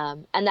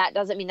 And that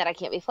doesn't mean that I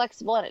can't be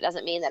flexible, and it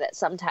doesn't mean that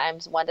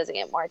sometimes one doesn't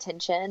get more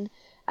attention.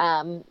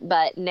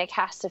 But Nick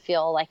has to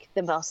feel like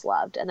the most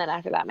loved. And then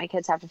after that, my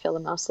kids have to feel the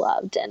most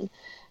loved. And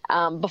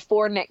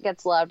before Nick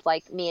gets loved,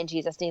 like, me and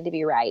Jesus need to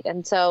be right.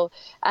 And so,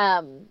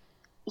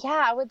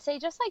 I would say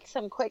just, like,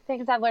 some quick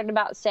things I've learned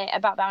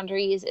about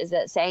boundaries is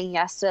that saying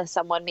yes to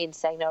someone means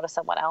saying no to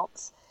someone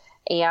else.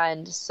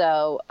 And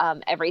so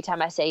every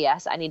time I say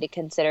yes, I need to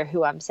consider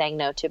who I'm saying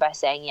no to by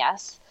saying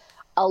yes.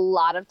 A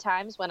lot of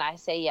times when I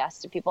say yes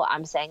to people,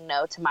 I'm saying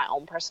no to my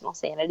own personal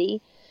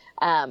sanity.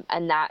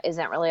 And that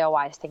isn't really a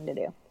wise thing to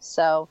do.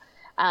 So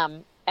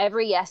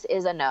every yes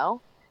is a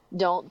no.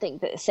 Don't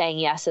think that saying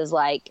yes is,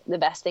 like, the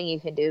best thing you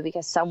can do,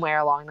 because somewhere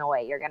along the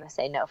way you're going to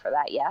say no for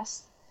that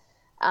yes.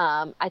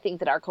 I think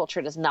that our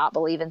culture does not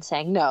believe in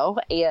saying no,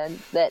 and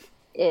that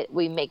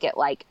we make it,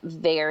 like,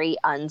 very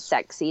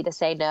unsexy to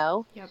say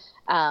no. Yep.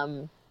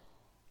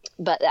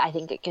 But I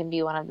think it can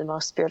be one of the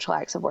most spiritual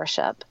acts of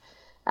worship.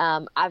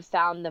 I've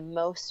found the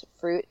most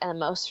fruit and the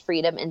most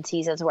freedom in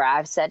seasons where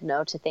I've said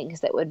no to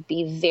things that would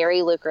be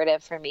very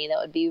lucrative for me, that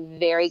would be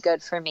very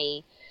good for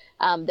me,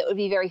 that would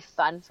be very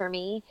fun for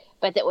me,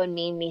 but that would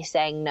mean me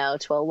saying no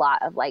to a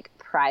lot of, like,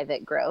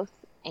 private growth.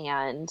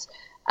 And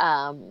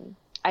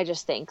I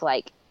just think,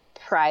 like,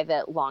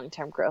 private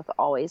long-term growth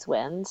always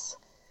wins.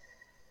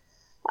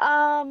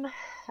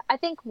 I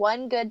think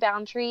one good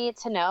boundary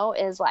to know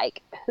is,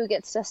 like, who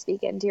gets to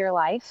speak into your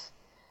life.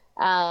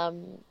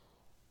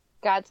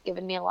 God's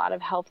given me a lot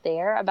of help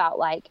there about,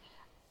 like,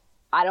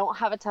 I don't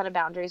have a ton of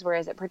boundaries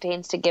whereas it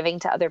pertains to giving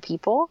to other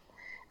people.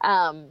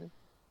 And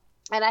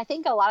I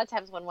think a lot of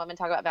times when women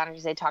talk about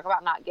boundaries, they talk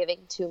about not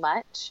giving too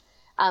much.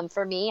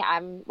 For me,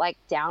 I'm, like,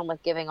 down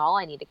with giving all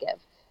I need to give.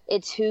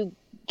 It's who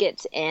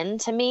gets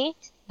into me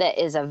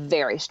that is a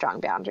very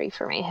strong boundary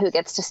for me, who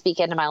gets to speak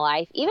into my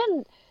life.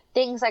 Even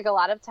things like, a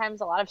lot of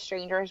times, a lot of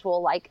strangers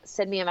will, like,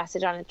 send me a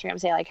message on Instagram,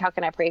 say, like, how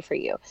can I pray for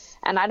you?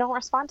 And I don't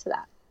respond to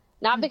that.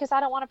 Not because I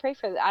don't want to pray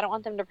for them. I don't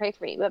want them to pray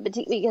for me, but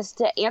because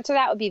to answer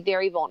that would be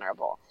very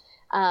vulnerable.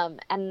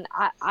 And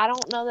I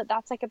don't know that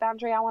that's, like, a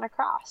boundary I want to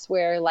cross,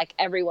 where, like,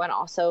 everyone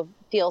also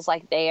feels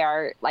like they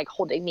are, like,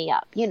 holding me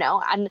up,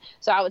 And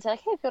so I would say,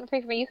 like, hey, if you want to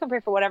pray for me, you can pray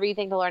for whatever you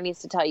think the Lord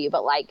needs to tell you.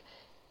 But, like,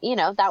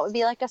 that would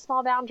be, like, a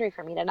small boundary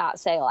for me to not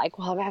say, like,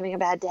 well, I'm having a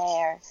bad day,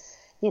 or,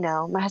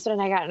 my husband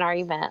and I got in an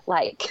argument.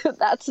 Like,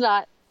 that's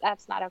not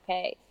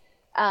okay.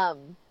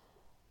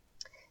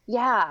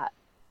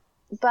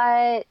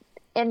 But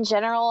in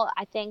general,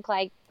 I think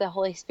like the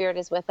Holy Spirit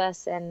is with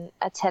us and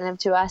attentive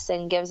to us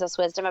and gives us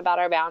wisdom about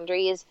our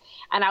boundaries.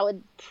 And I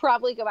would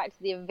probably go back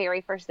to the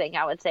very first thing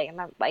I would say in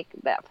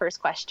that first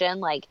question,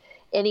 like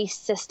any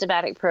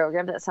systematic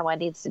program that someone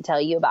needs to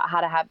tell you about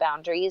how to have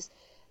boundaries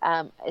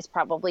is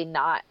probably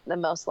not the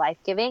most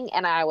life-giving.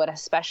 And I would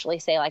especially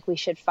say like we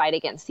should fight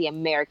against the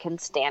American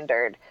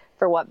standard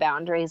for what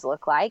boundaries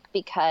look like,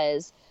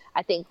 because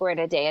I think we're in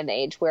a day and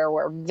age where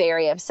we're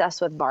very obsessed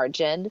with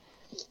margin,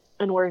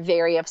 and we're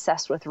very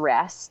obsessed with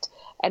rest,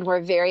 and we're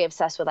very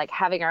obsessed with like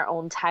having our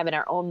own time and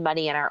our own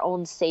money and our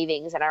own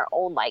savings and our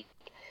own like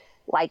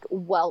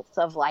wealth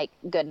of like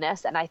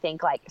goodness. And I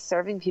think like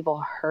serving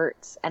people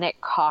hurts and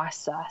it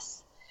costs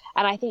us.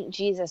 And I think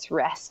Jesus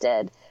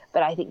rested,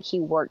 but I think he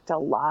worked a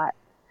lot.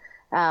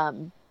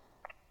 And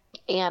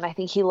I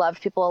think he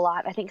loved people a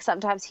lot. I think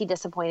sometimes he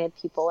disappointed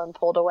people and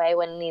pulled away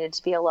when he needed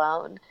to be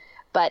alone,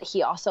 but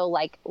he also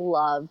like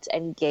loved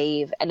and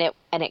gave, and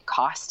it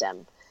cost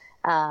him.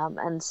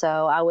 And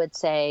so I would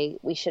say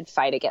we should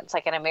fight against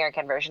like an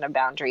American version of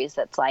boundaries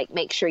that's like,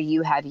 make sure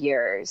you have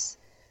yours,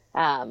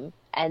 and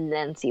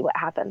then see what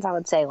happens. I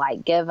would say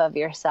like, give of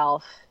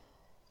yourself,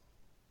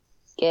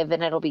 give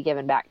and it'll be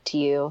given back to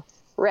you.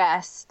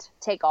 Rest,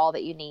 take all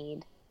that you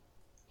need.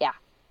 Yeah.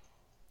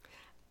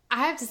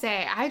 I have to say,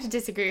 I have to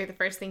disagree with the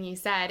first thing you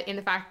said in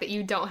the fact that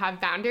you don't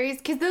have boundaries,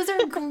 because those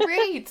are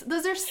great.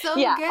 Those are so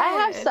good. Yeah, I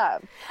have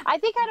some. I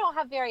think I don't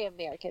have very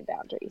American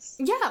boundaries.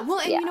 Yeah, well,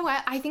 and you know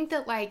what? I think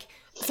that like,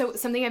 so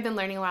something I've been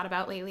learning a lot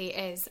about lately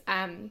is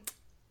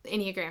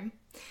Enneagram.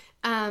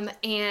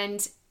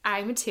 And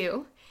I'm a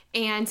 2.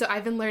 And so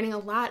I've been learning a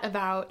lot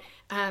about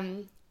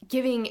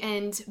giving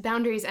and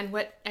boundaries and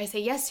what I say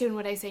yes to and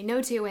what I say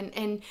no to.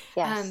 And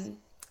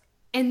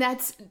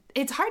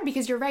it's hard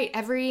because you're right.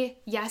 Every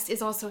yes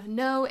is also a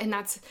no.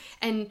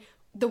 And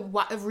the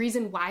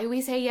reason why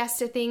we say yes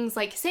to things,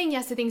 like saying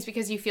yes to things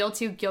because you feel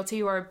too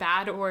guilty or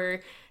bad or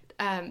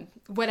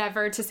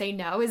whatever to say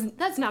no,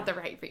 that's not the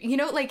right,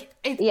 like,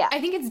 I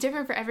think it's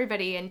different for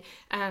everybody. And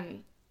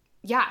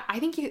I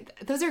think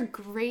those are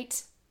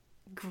great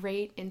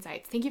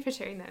insights. Thank you for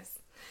sharing this.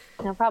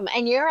 No problem.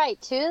 And you're right.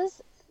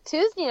 Twos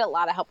need a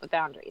lot of help with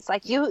boundaries.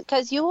 Like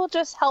because you will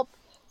just help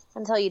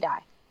until you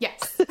die.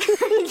 Yes.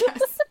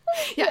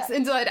 yes.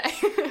 Until I die.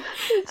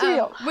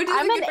 Which is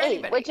I'm an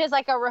 8, which is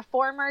like a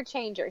reformer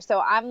changer.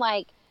 So I'm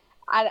like,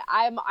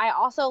 I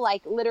also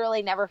like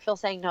literally never feel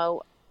saying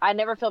no. I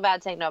never feel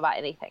bad saying no about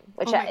anything,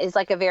 which is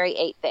like a very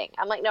 8 thing.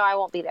 I'm like, no, I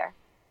won't be there.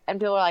 And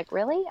people are like,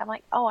 really? I'm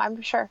like, oh,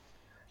 I'm sure.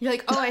 You're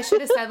like, oh, I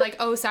should have said like,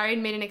 oh, sorry,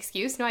 and made an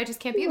excuse. No, I just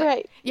can't be there.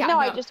 Right. Yeah. No,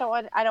 I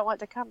don't want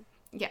to come.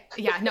 Yeah.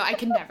 No, I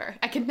could never.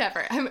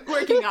 I'm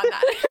working on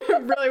that.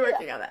 I'm really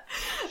working on that.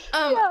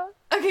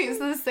 Okay,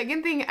 so the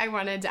second thing I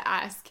wanted to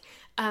ask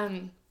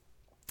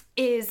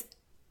is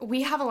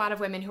we have a lot of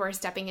women who are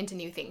stepping into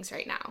new things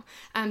right now.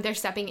 They're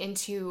stepping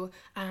into,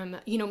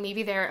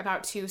 maybe they're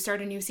about to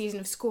start a new season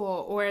of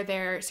school, or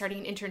they're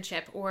starting an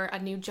internship or a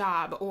new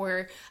job,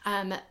 or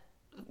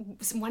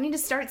wanting to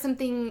start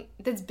something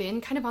that's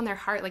been kind of on their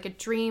heart, like a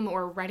dream,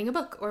 or writing a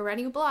book or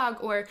writing a blog,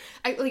 or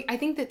I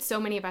think that so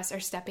many of us are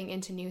stepping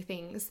into new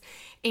things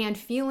and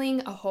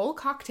feeling a whole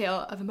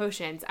cocktail of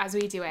emotions as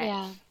we do it.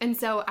 Yeah. And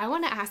so I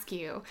want to ask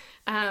you,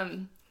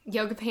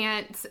 yoga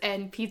pants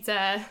and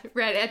pizza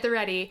at the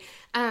ready.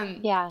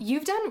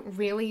 You've done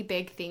really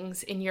big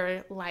things in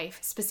your life,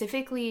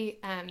 specifically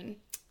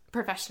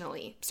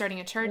professionally, starting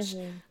a church,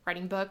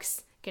 writing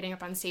books, getting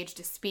up on stage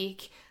to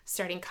speak,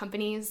 starting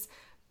companies.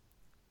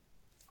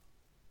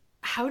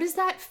 How does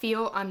that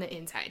feel on the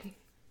inside?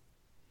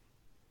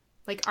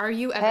 Like, are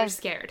you ever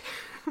scared?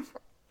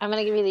 I'm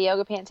going to give you the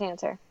yoga pants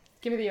answer.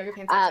 Give me the yoga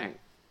pants answer.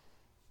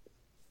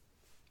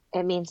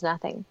 It means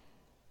nothing.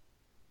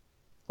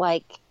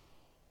 Like,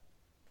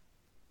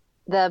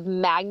 the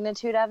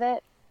magnitude of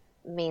it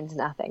means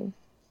nothing.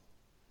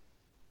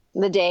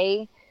 The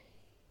day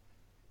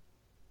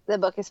the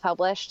book is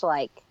published,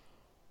 like,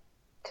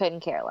 couldn't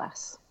care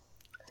less.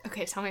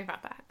 Okay, tell me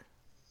about that.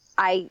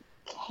 I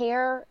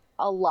care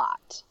a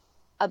lot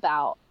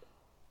about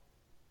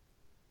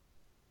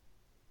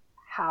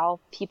how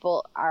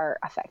people are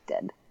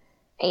affected.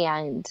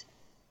 And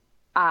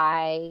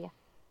I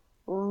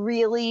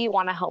really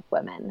want to help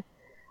women.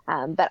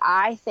 But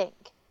I think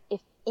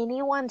if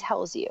anyone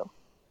tells you,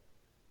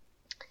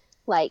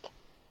 like,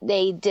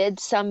 they did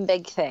some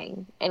big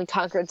thing and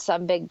conquered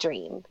some big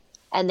dream,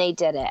 and they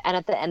did it, and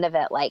at the end of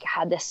it, like,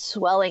 had this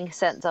swelling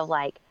sense of,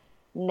 like,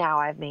 now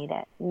I've made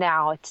it.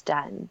 Now it's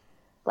done.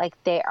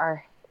 Like, they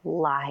are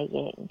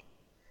lying.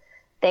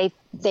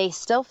 They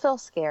still feel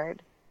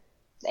scared.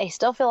 They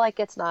still feel like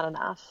it's not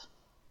enough.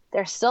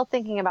 They're still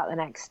thinking about the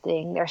next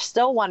thing. They're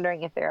still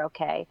wondering if they're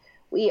okay.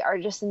 We are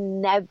just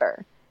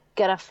never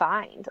gonna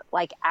find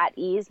like at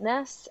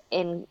easeness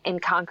in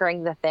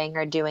conquering the thing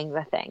or doing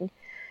the thing.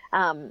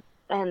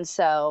 And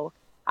so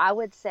I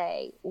would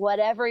say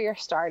whatever you're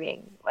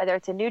starting, whether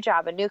it's a new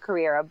job, a new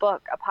career, a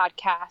book, a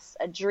podcast,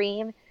 a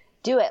dream,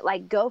 do it.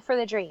 Like, go for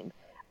the dream,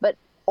 but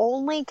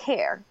only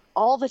care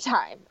all the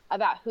time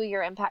about who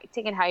you're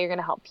impacting and how you're going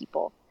to help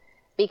people.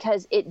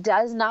 because it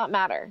does not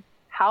matter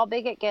how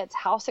big it gets,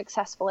 how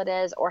successful it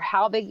is, or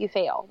how big you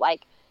fail.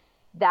 Like,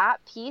 that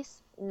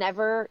piece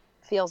never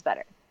feels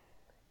better.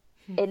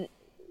 And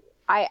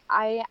I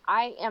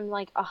am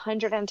like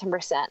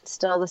 110%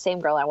 still the same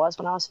girl I was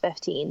when I was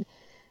 15.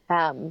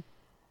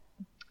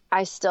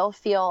 I still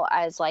feel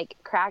as like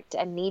cracked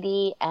and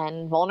needy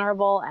and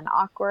vulnerable and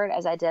awkward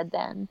as I did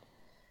then.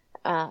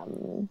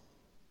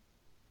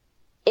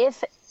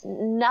 If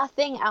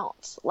nothing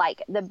else,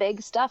 like, the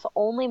big stuff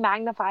only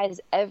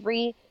magnifies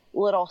every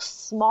little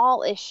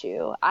small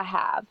issue I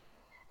have.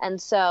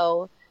 And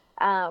so,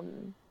 I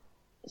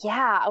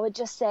would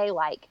just say,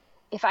 like,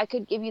 if I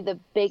could give you the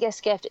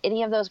biggest gift,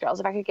 any of those girls,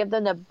 if I could give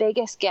them the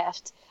biggest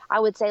gift, I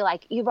would say,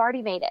 like, you've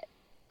already made it.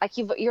 Like,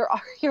 you're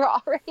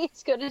already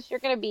as good as you're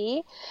going to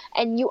be.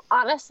 And you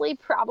honestly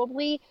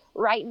probably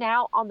right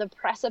now on the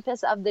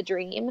precipice of the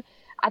dream,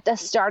 at the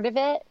start of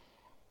it,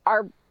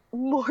 are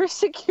more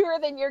secure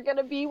than you're going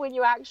to be when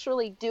you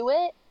actually do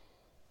it.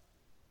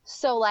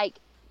 So, like,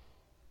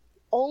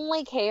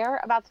 only care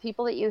about the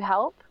people that you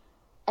help,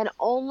 and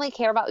only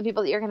care about the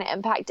people that you're going to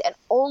impact, and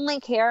only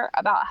care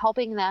about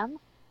helping them,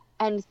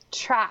 and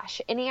trash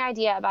any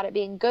idea about it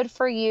being good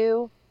for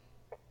you,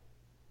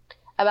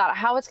 about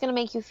how it's going to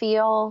make you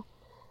feel.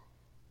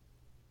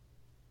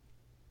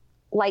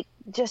 Like,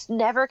 just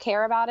never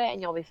care about it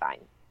and you'll be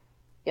fine.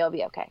 You'll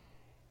be okay.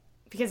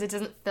 Because it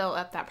doesn't fill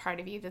up that part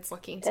of you that's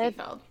looking to be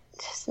filled.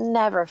 Just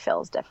never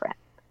feels different.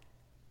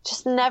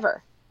 Just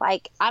never.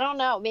 Like, I don't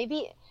know.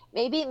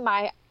 Maybe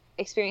my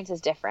experience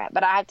is different,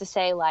 but I have to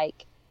say,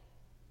 like,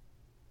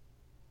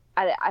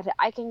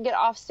 I can get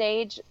off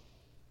stage,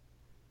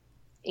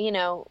 you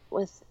know,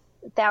 with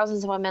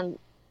thousands of women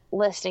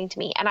listening to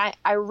me, and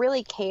I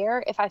really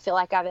care if I feel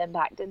like I've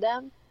impacted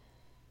them.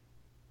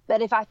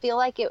 But if I feel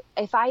like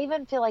if I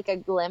even feel like a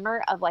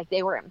glimmer of like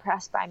they were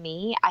impressed by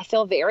me, I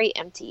feel very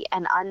empty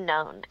and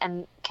unknown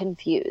and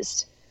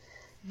confused,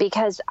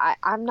 because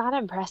I'm not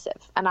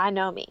impressive, and I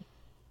know me.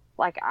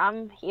 Like,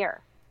 I'm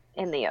here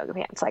in the yoga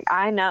pants. Like,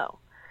 I know.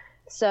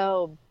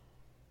 So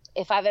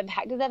if I've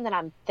impacted them, then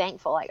I'm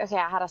thankful. Like, okay,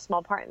 I had a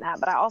small part in that,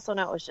 but I also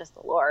know it was just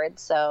the Lord.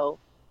 So,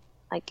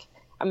 like,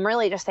 I'm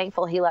really just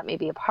thankful he let me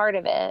be a part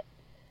of it.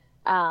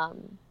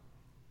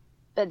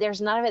 But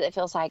there's none of it that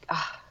feels like,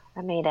 oh,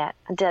 I made it.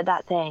 I did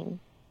that thing.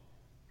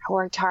 I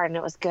worked hard and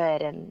it was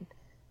good. And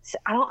so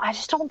I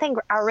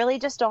really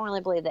just don't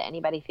really believe that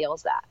anybody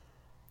feels that.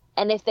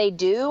 And if they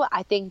do,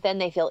 I think then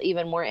they feel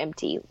even more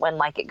empty when,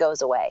 like, it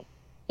goes away,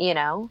 you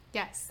know?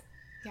 Yes.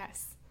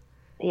 Yes.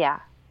 Yeah.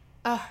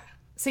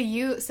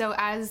 So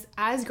as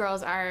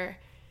girls are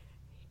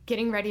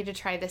getting ready to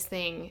try this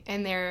thing,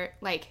 and they're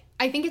like,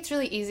 I think it's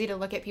really easy to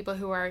look at people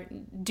who are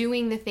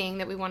doing the thing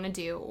that we want to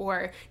do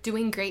or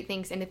doing great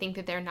things, and to think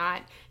that they're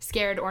not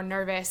scared or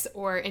nervous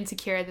or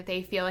insecure, that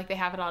they feel like they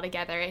have it all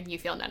together, and you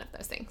feel none of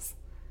those things.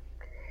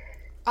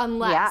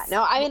 Unless, yeah,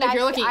 no, I mean,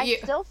 I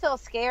still feel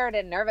scared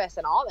and nervous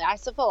and all that. I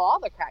still feel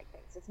all the cracked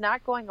things. It's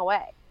not going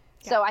away.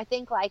 Yeah. So I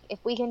think, like, if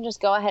we can just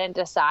go ahead and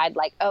decide,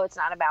 like, oh, it's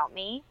not about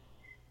me,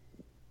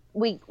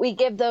 we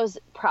give those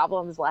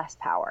problems less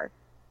power.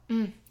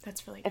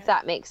 That's really good. If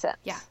that makes sense.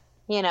 Yeah.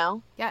 You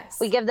know? Yes.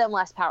 We give them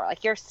less power.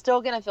 Like, you're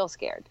still going to feel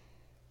scared.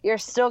 You're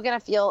still going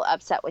to feel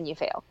upset when you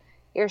fail.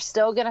 You're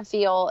still going to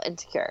feel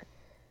insecure.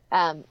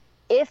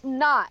 If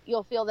not,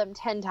 you'll feel them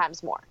 10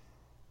 times more.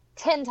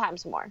 10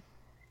 times more.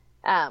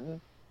 So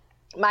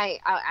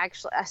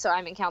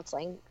I'm in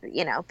counseling,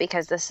 you know,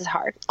 because this is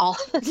hard. All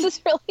this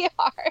is really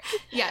hard.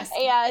 Yes.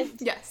 And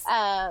yes.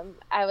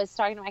 I was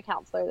talking to my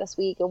counselor this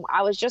week, and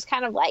I was just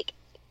kind of like,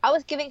 I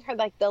was giving her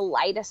like the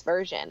lightest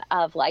version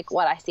of like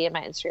what I see in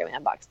my Instagram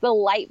inbox, the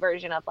light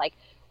version of like,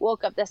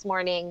 woke up this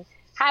morning,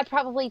 had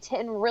probably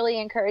 10 really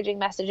encouraging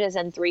messages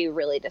and 3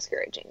 really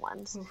discouraging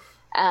ones.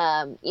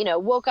 You know,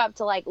 woke up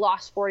to like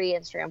lost 40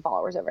 Instagram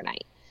followers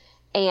overnight.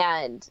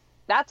 And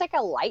that's like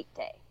a light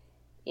day,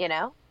 you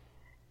know?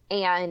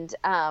 And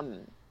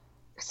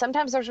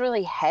sometimes there's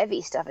really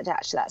heavy stuff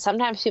attached to that.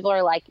 Sometimes people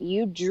are like,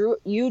 you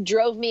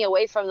drove me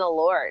away from the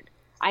Lord.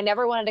 I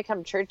never wanted to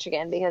come to church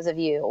again because of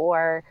you.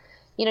 Or,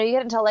 you know, you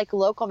get into like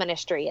local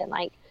ministry, and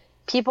like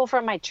people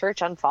from my church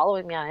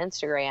unfollowing me on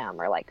Instagram,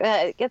 or like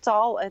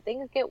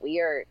things get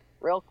weird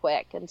real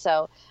quick. And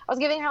so I was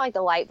giving her like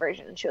the light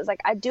version, and she was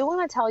like, I do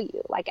want to tell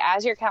you, like,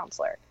 as your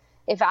counselor,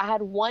 if I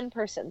had one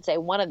person say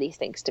one of these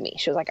things to me,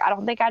 she was like, I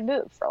don't think I'd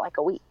move for like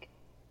a week.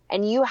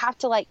 And you have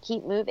to like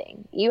keep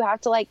moving. You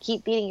have to like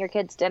keep feeding your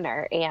kids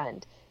dinner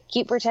and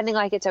keep pretending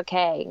like it's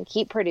okay and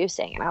keep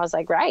producing. And I was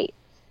like, right.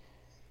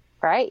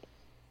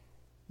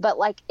 But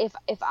like, it's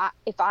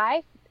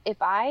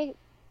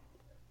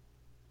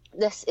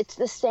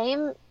the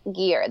same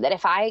gear that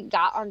if I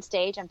got on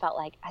stage and felt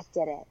like I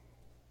did it,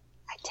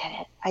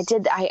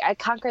 I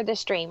conquered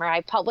this dream, or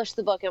I published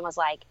the book and was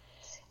like,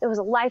 it was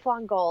a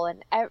lifelong goal,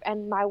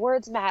 and my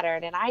words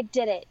mattered, and I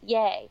did it.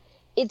 Yay.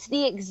 It's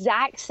the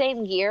exact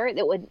same gear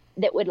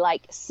that would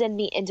like send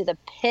me into the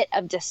pit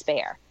of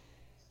despair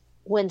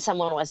when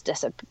someone was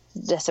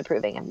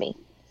disapproving of me.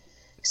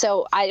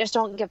 So I just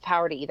don't give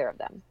power to either of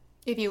them.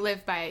 If you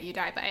live by it, you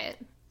die by it.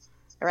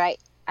 right?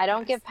 I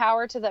don't give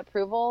power to the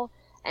approval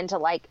and to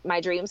like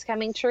my dreams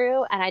coming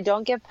true. And I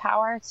don't give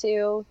power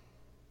to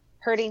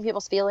hurting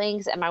people's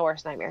feelings and my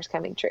worst nightmares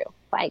coming true.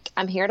 Like,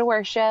 I'm here to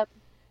worship.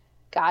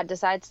 God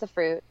decides the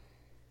fruit.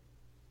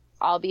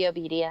 I'll be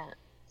obedient.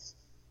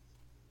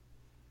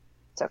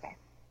 It's okay.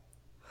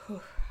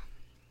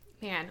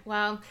 Man,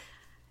 well,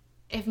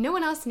 if no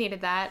one else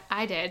needed that,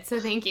 I did,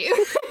 so thank you.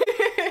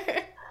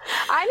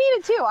 I need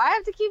it too. I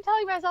have to keep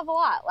telling myself a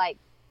lot. Like,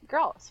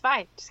 girl, it's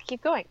fine. Just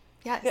keep going.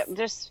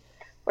 Yes.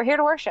 We're here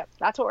to worship.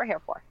 That's what we're here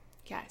for.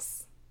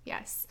 Yes.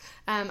 Yes.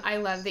 I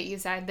love that you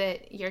said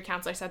that your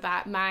counselor said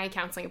that. My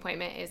counseling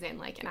appointment is in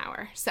like an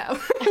hour. So. Okay,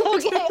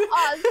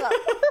 awesome.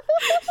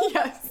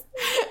 Yes.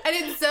 And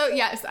it's so,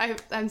 yes,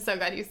 I'm so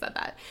glad you said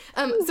that.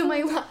 So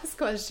my last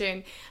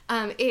question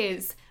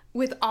is,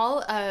 with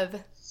all of,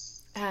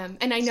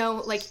 and I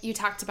know like you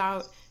talked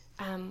about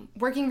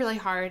working really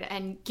hard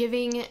and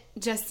giving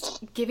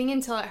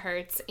until it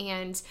hurts,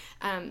 and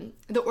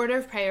the order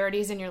of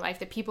priorities in your life,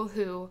 the people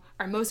who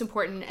are most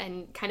important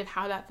and kind of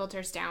how that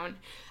filters down.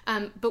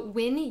 But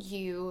when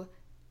you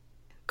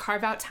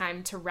carve out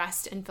time to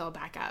rest and fill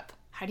back up,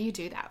 how do you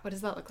do that? What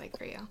does that look like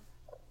for you?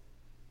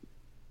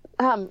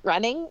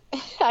 Running.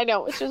 I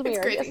know, it's just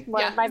weird. It's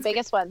one of my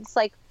biggest ones,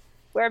 like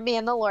where me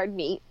and the Lord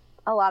meet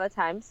a lot of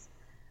times.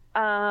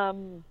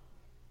 Running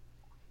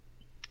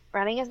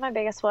is my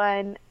biggest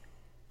one.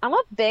 I'm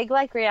a big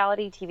like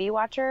reality TV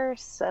watcher,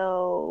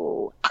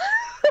 so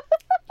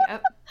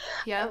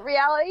Yep.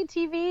 Reality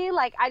TV,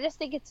 like I just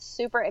think it's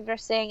super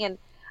interesting, and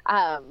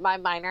my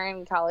minor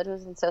in college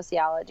was in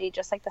sociology,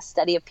 just like the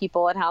study of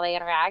people and how they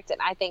interact, and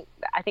I think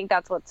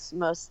that's what's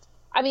most,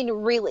 I mean,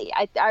 really,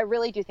 I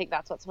really do think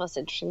that's what's most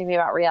interesting to me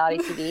about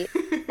reality TV.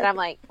 And I'm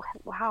like,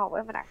 wow,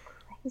 women are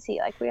crazy,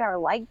 like we are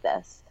like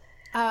this.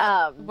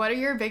 What are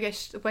your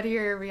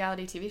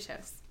reality TV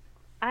shows?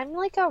 I'm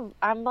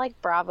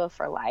like Bravo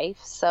for life.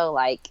 So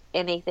like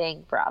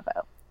anything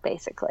Bravo,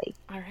 basically.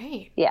 All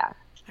right. Yeah.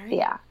 All right.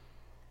 Yeah.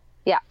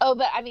 Yeah. Oh,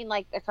 but I mean,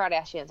 like the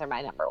Kardashians are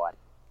my number one.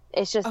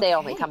 It's just they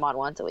only come on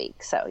once a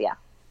week. So yeah.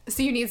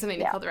 So you need something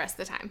to fill the rest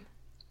of the time.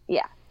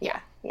 Yeah. Yeah.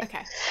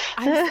 Okay.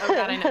 I'm so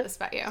glad I know this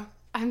about you.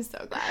 I'm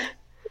so glad.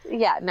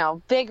 Yeah.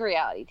 No, big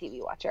reality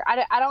TV watcher.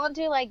 I don't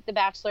do like The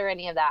Bachelor or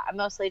any of that. I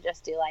mostly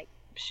just do like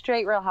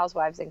straight Real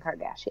Housewives and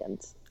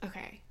Kardashians.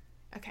 Okay.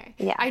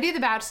 Yeah. I do The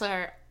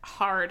Bachelor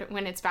hard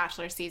when it's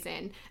Bachelor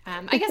season.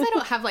 I guess I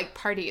don't have like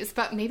parties,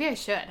 but maybe I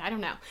should. I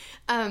don't know.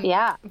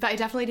 Yeah. But I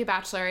definitely do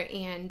Bachelor,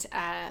 and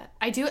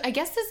I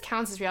guess this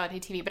counts as reality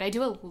TV, but I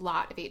do a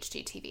lot of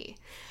HGTV.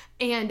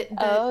 And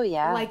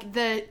like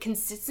the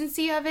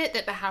consistency of it,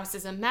 that the house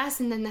is a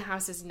mess and then the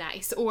house is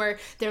nice, or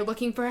they're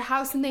looking for a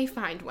house and they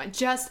find one.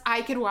 Just,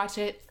 I could watch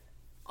it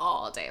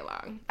all day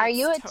long. Are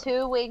you a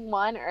 2-wing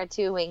 1 or a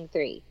 2-wing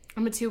 3?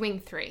 I'm a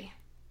 2-wing 3.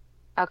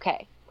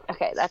 Okay,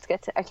 that's good.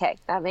 Okay,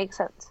 that makes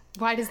sense.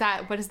 What is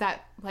that?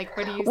 Like,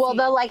 where do you Well, see?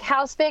 the like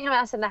house being a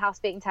mess and the house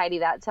being tidy,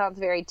 that sounds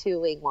very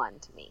 2-wing 1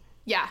 to me.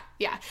 Yeah.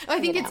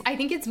 I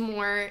think it's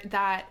more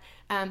that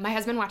my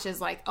husband watches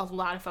like a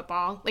lot of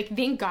football. Like,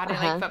 thank God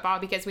I like football,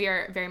 because we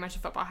are very much a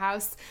football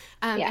house.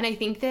 And I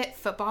think that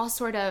football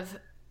sort of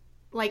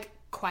like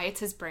quiets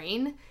his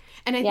brain.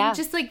 And I think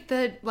just like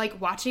the like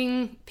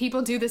watching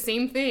people do the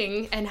same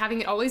thing and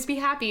having it always be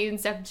happy and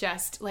stuff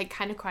just like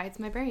kind of quiets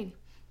my brain.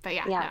 But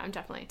no, I'm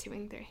definitely a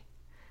 2-wing 3.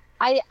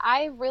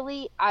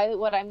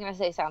 What I'm going to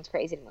say sounds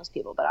crazy to most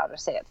people, but I'll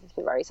just say it since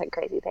we've already said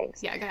crazy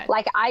things. Yeah, go ahead.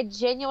 Like, I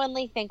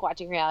genuinely think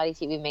watching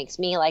reality TV makes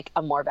me like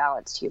a more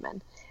balanced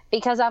human,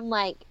 because I'm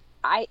like,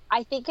 I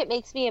think it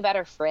makes me a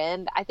better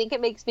friend. I think it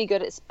makes me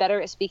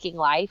better at speaking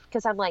life,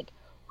 because I'm like,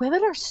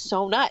 women are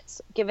so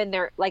nuts given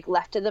they're like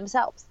left to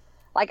themselves.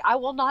 Like, I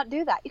will not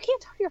do that. You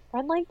can't talk to your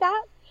friend like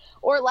that.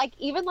 Or like,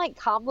 even like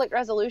conflict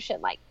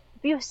resolution, like,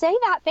 if you say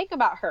that, think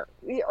about her.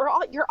 You're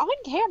on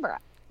camera.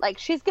 Like,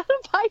 she's going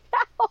to find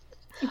out.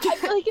 I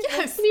feel like it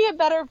makes me a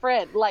better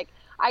friend. Like,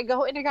 I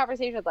go into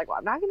conversations like, well,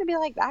 I'm not going to be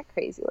like that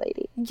crazy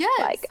lady. Yes.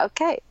 Like,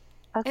 okay.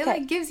 It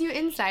like gives you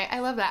insight. I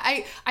love that.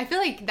 I feel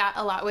like that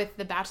a lot with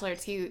The Bachelor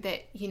too,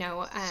 that, you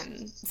know,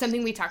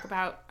 something we talk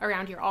about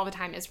around here all the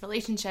time is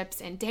relationships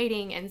and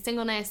dating and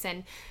singleness.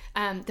 And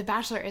The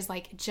Bachelor is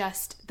like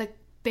just the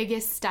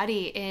biggest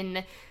study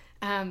in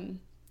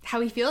how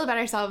we feel about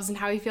ourselves and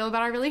how we feel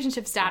about our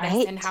relationship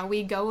status and how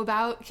we go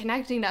about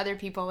connecting to other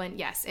people. And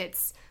yes,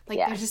 it's like,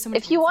 there's just so much.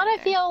 If you want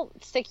to feel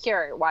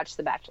secure, watch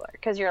The Bachelor,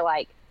 because you're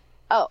like,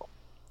 oh,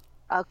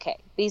 okay,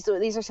 these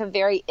are some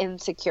very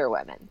insecure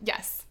women.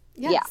 Yes.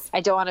 Yeah,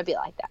 I don't want to be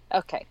like that.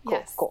 Okay,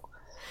 cool.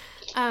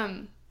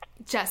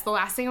 Jess, the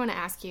last thing I want to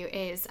ask you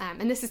is,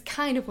 and this is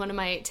kind of one of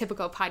my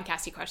typical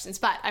podcasty questions,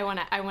 but I want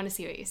to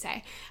see what you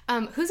say.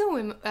 Who's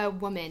a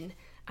woman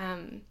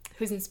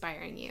who's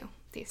inspiring you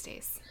these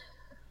days?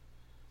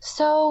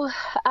 So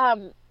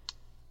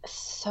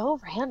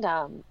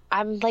random.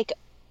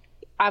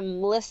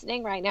 I'm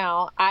listening right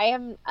now. I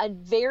am a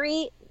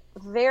very,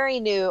 very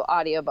new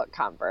audiobook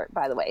convert,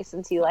 by the way,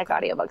 since you like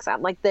audiobooks.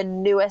 I'm like the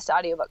newest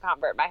audiobook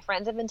convert. My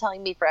friends have been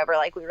telling me forever,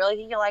 like, we really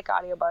think you like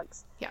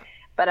audiobooks. Yeah.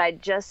 but I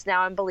just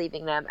now I'm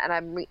believing them, and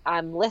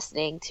I'm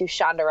listening to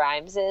Shonda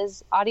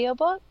Rhimes'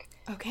 audiobook.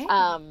 Okay.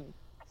 And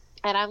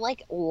I'm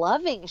like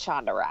loving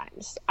Shonda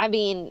Rhimes. I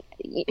mean,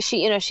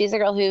 she's a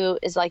girl who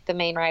is like the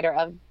main writer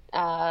of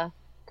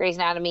Grey's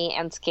Anatomy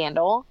and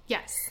Scandal.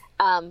 Yes.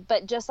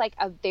 But just like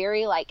a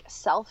very like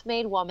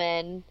self-made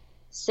woman,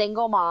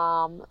 single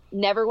mom,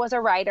 never was a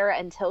writer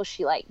until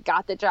she like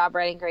got the job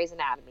writing Grey's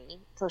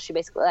Anatomy, until she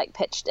basically like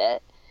pitched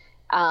it.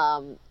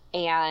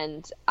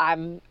 And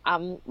I'm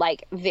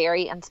like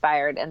very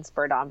inspired and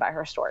spurred on by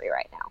her story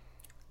right now.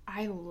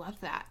 I love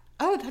that.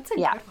 Oh, that's a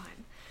good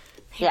one.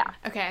 Yeah.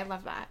 Okay, I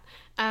love that.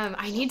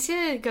 I need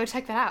to go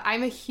check that out.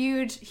 I'm a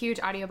huge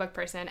audiobook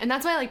person, and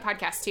that's why I like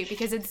podcasts too,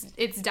 because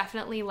it's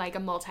definitely like a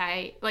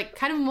kind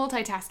of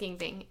multitasking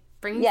thing.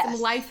 Bringing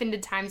some life into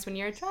times when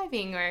you're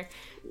driving or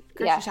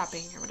grocery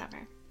shopping or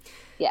whatever.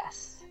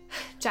 Yes.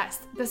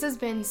 Jess, this has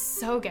been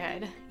so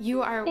good.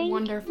 You are Thank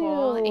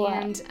wonderful, you.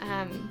 and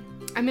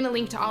I'm going to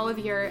link to all of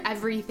your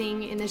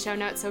everything in the show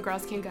notes so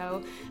girls can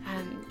go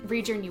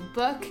read your new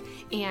book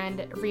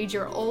and read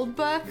your old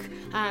book.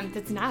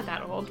 That's not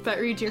that old, but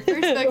read your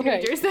first book,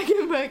 read your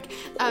second book,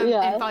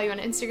 and follow you on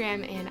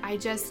Instagram. And I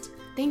just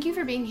thank you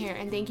for being here,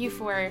 and thank you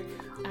for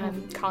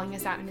calling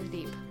us out into the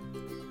deep.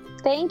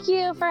 Thank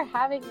you for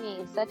having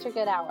me. Such a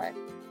good hour.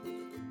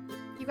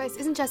 You guys,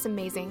 isn't Jess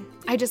amazing?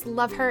 I just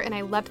love her, and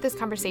I loved this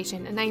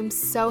conversation, and I am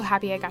so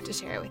happy I got to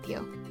share it with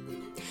you.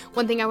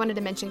 One thing I wanted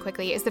to mention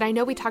quickly is that I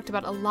know we talked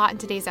about a lot in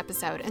today's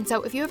episode, and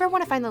so if you ever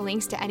want to find the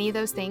links to any of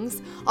those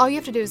things, all you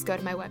have to do is go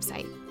to my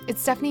website.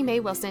 It's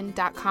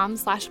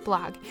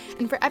stephaniemaywilson.com/blog,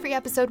 and for every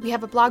episode, we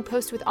have a blog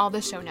post with all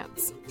the show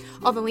notes.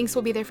 All the links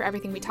will be there for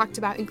everything we talked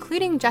about,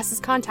 including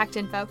Jess's contact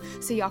info,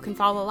 so y'all can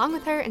follow along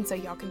with her and so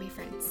y'all can be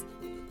friends.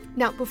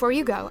 Now, before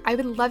you go, I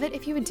would love it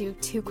if you would do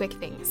 2 quick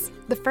things.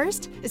 The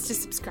first is to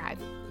subscribe.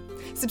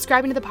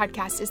 Subscribing to the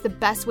podcast is the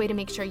best way to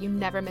make sure you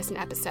never miss an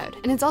episode,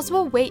 and it's also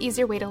a way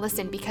easier way to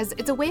listen because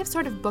it's a way of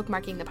sort of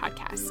bookmarking the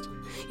podcast.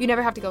 You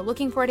never have to go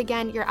looking for it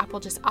again. Your app will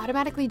just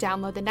automatically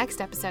download the next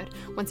episode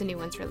once a new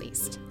one's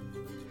released.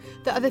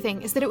 The other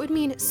thing is that it would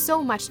mean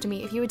so much to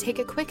me if you would take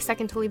a quick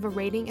second to leave a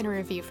rating and a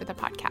review for the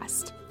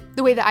podcast.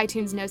 The way that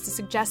iTunes knows to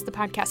suggest the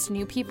podcast to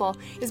new people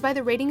is by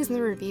the ratings and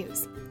the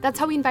reviews. That's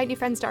how we invite new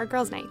friends to our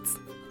girls' nights.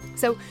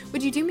 So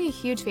would you do me a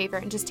huge favor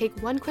and just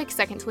take 1 quick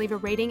second to leave a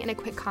rating and a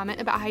quick comment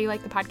about how you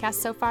like the podcast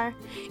so far?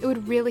 It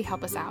would really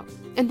help us out.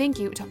 And thank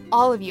you to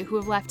all of you who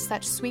have left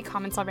such sweet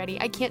comments already.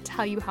 I can't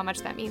tell you how much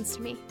that means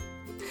to me.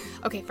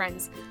 Okay,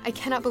 friends, I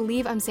cannot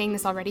believe I'm saying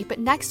this already, but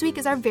next week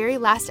is our very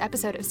last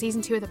episode of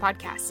Season 2 of the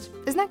podcast.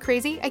 Isn't that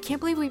crazy? I can't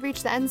believe we've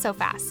reached the end so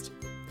fast.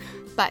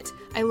 But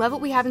I love what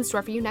we have in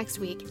store for you next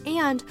week,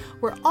 and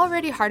we're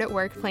already hard at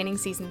work planning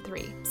Season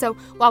 3. So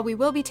while we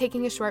will be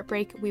taking a short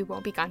break, we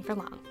won't be gone for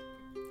long.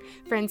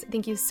 Friends,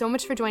 thank you so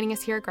much for joining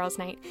us here at Girls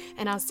Night,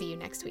 and I'll see you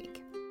next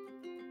week.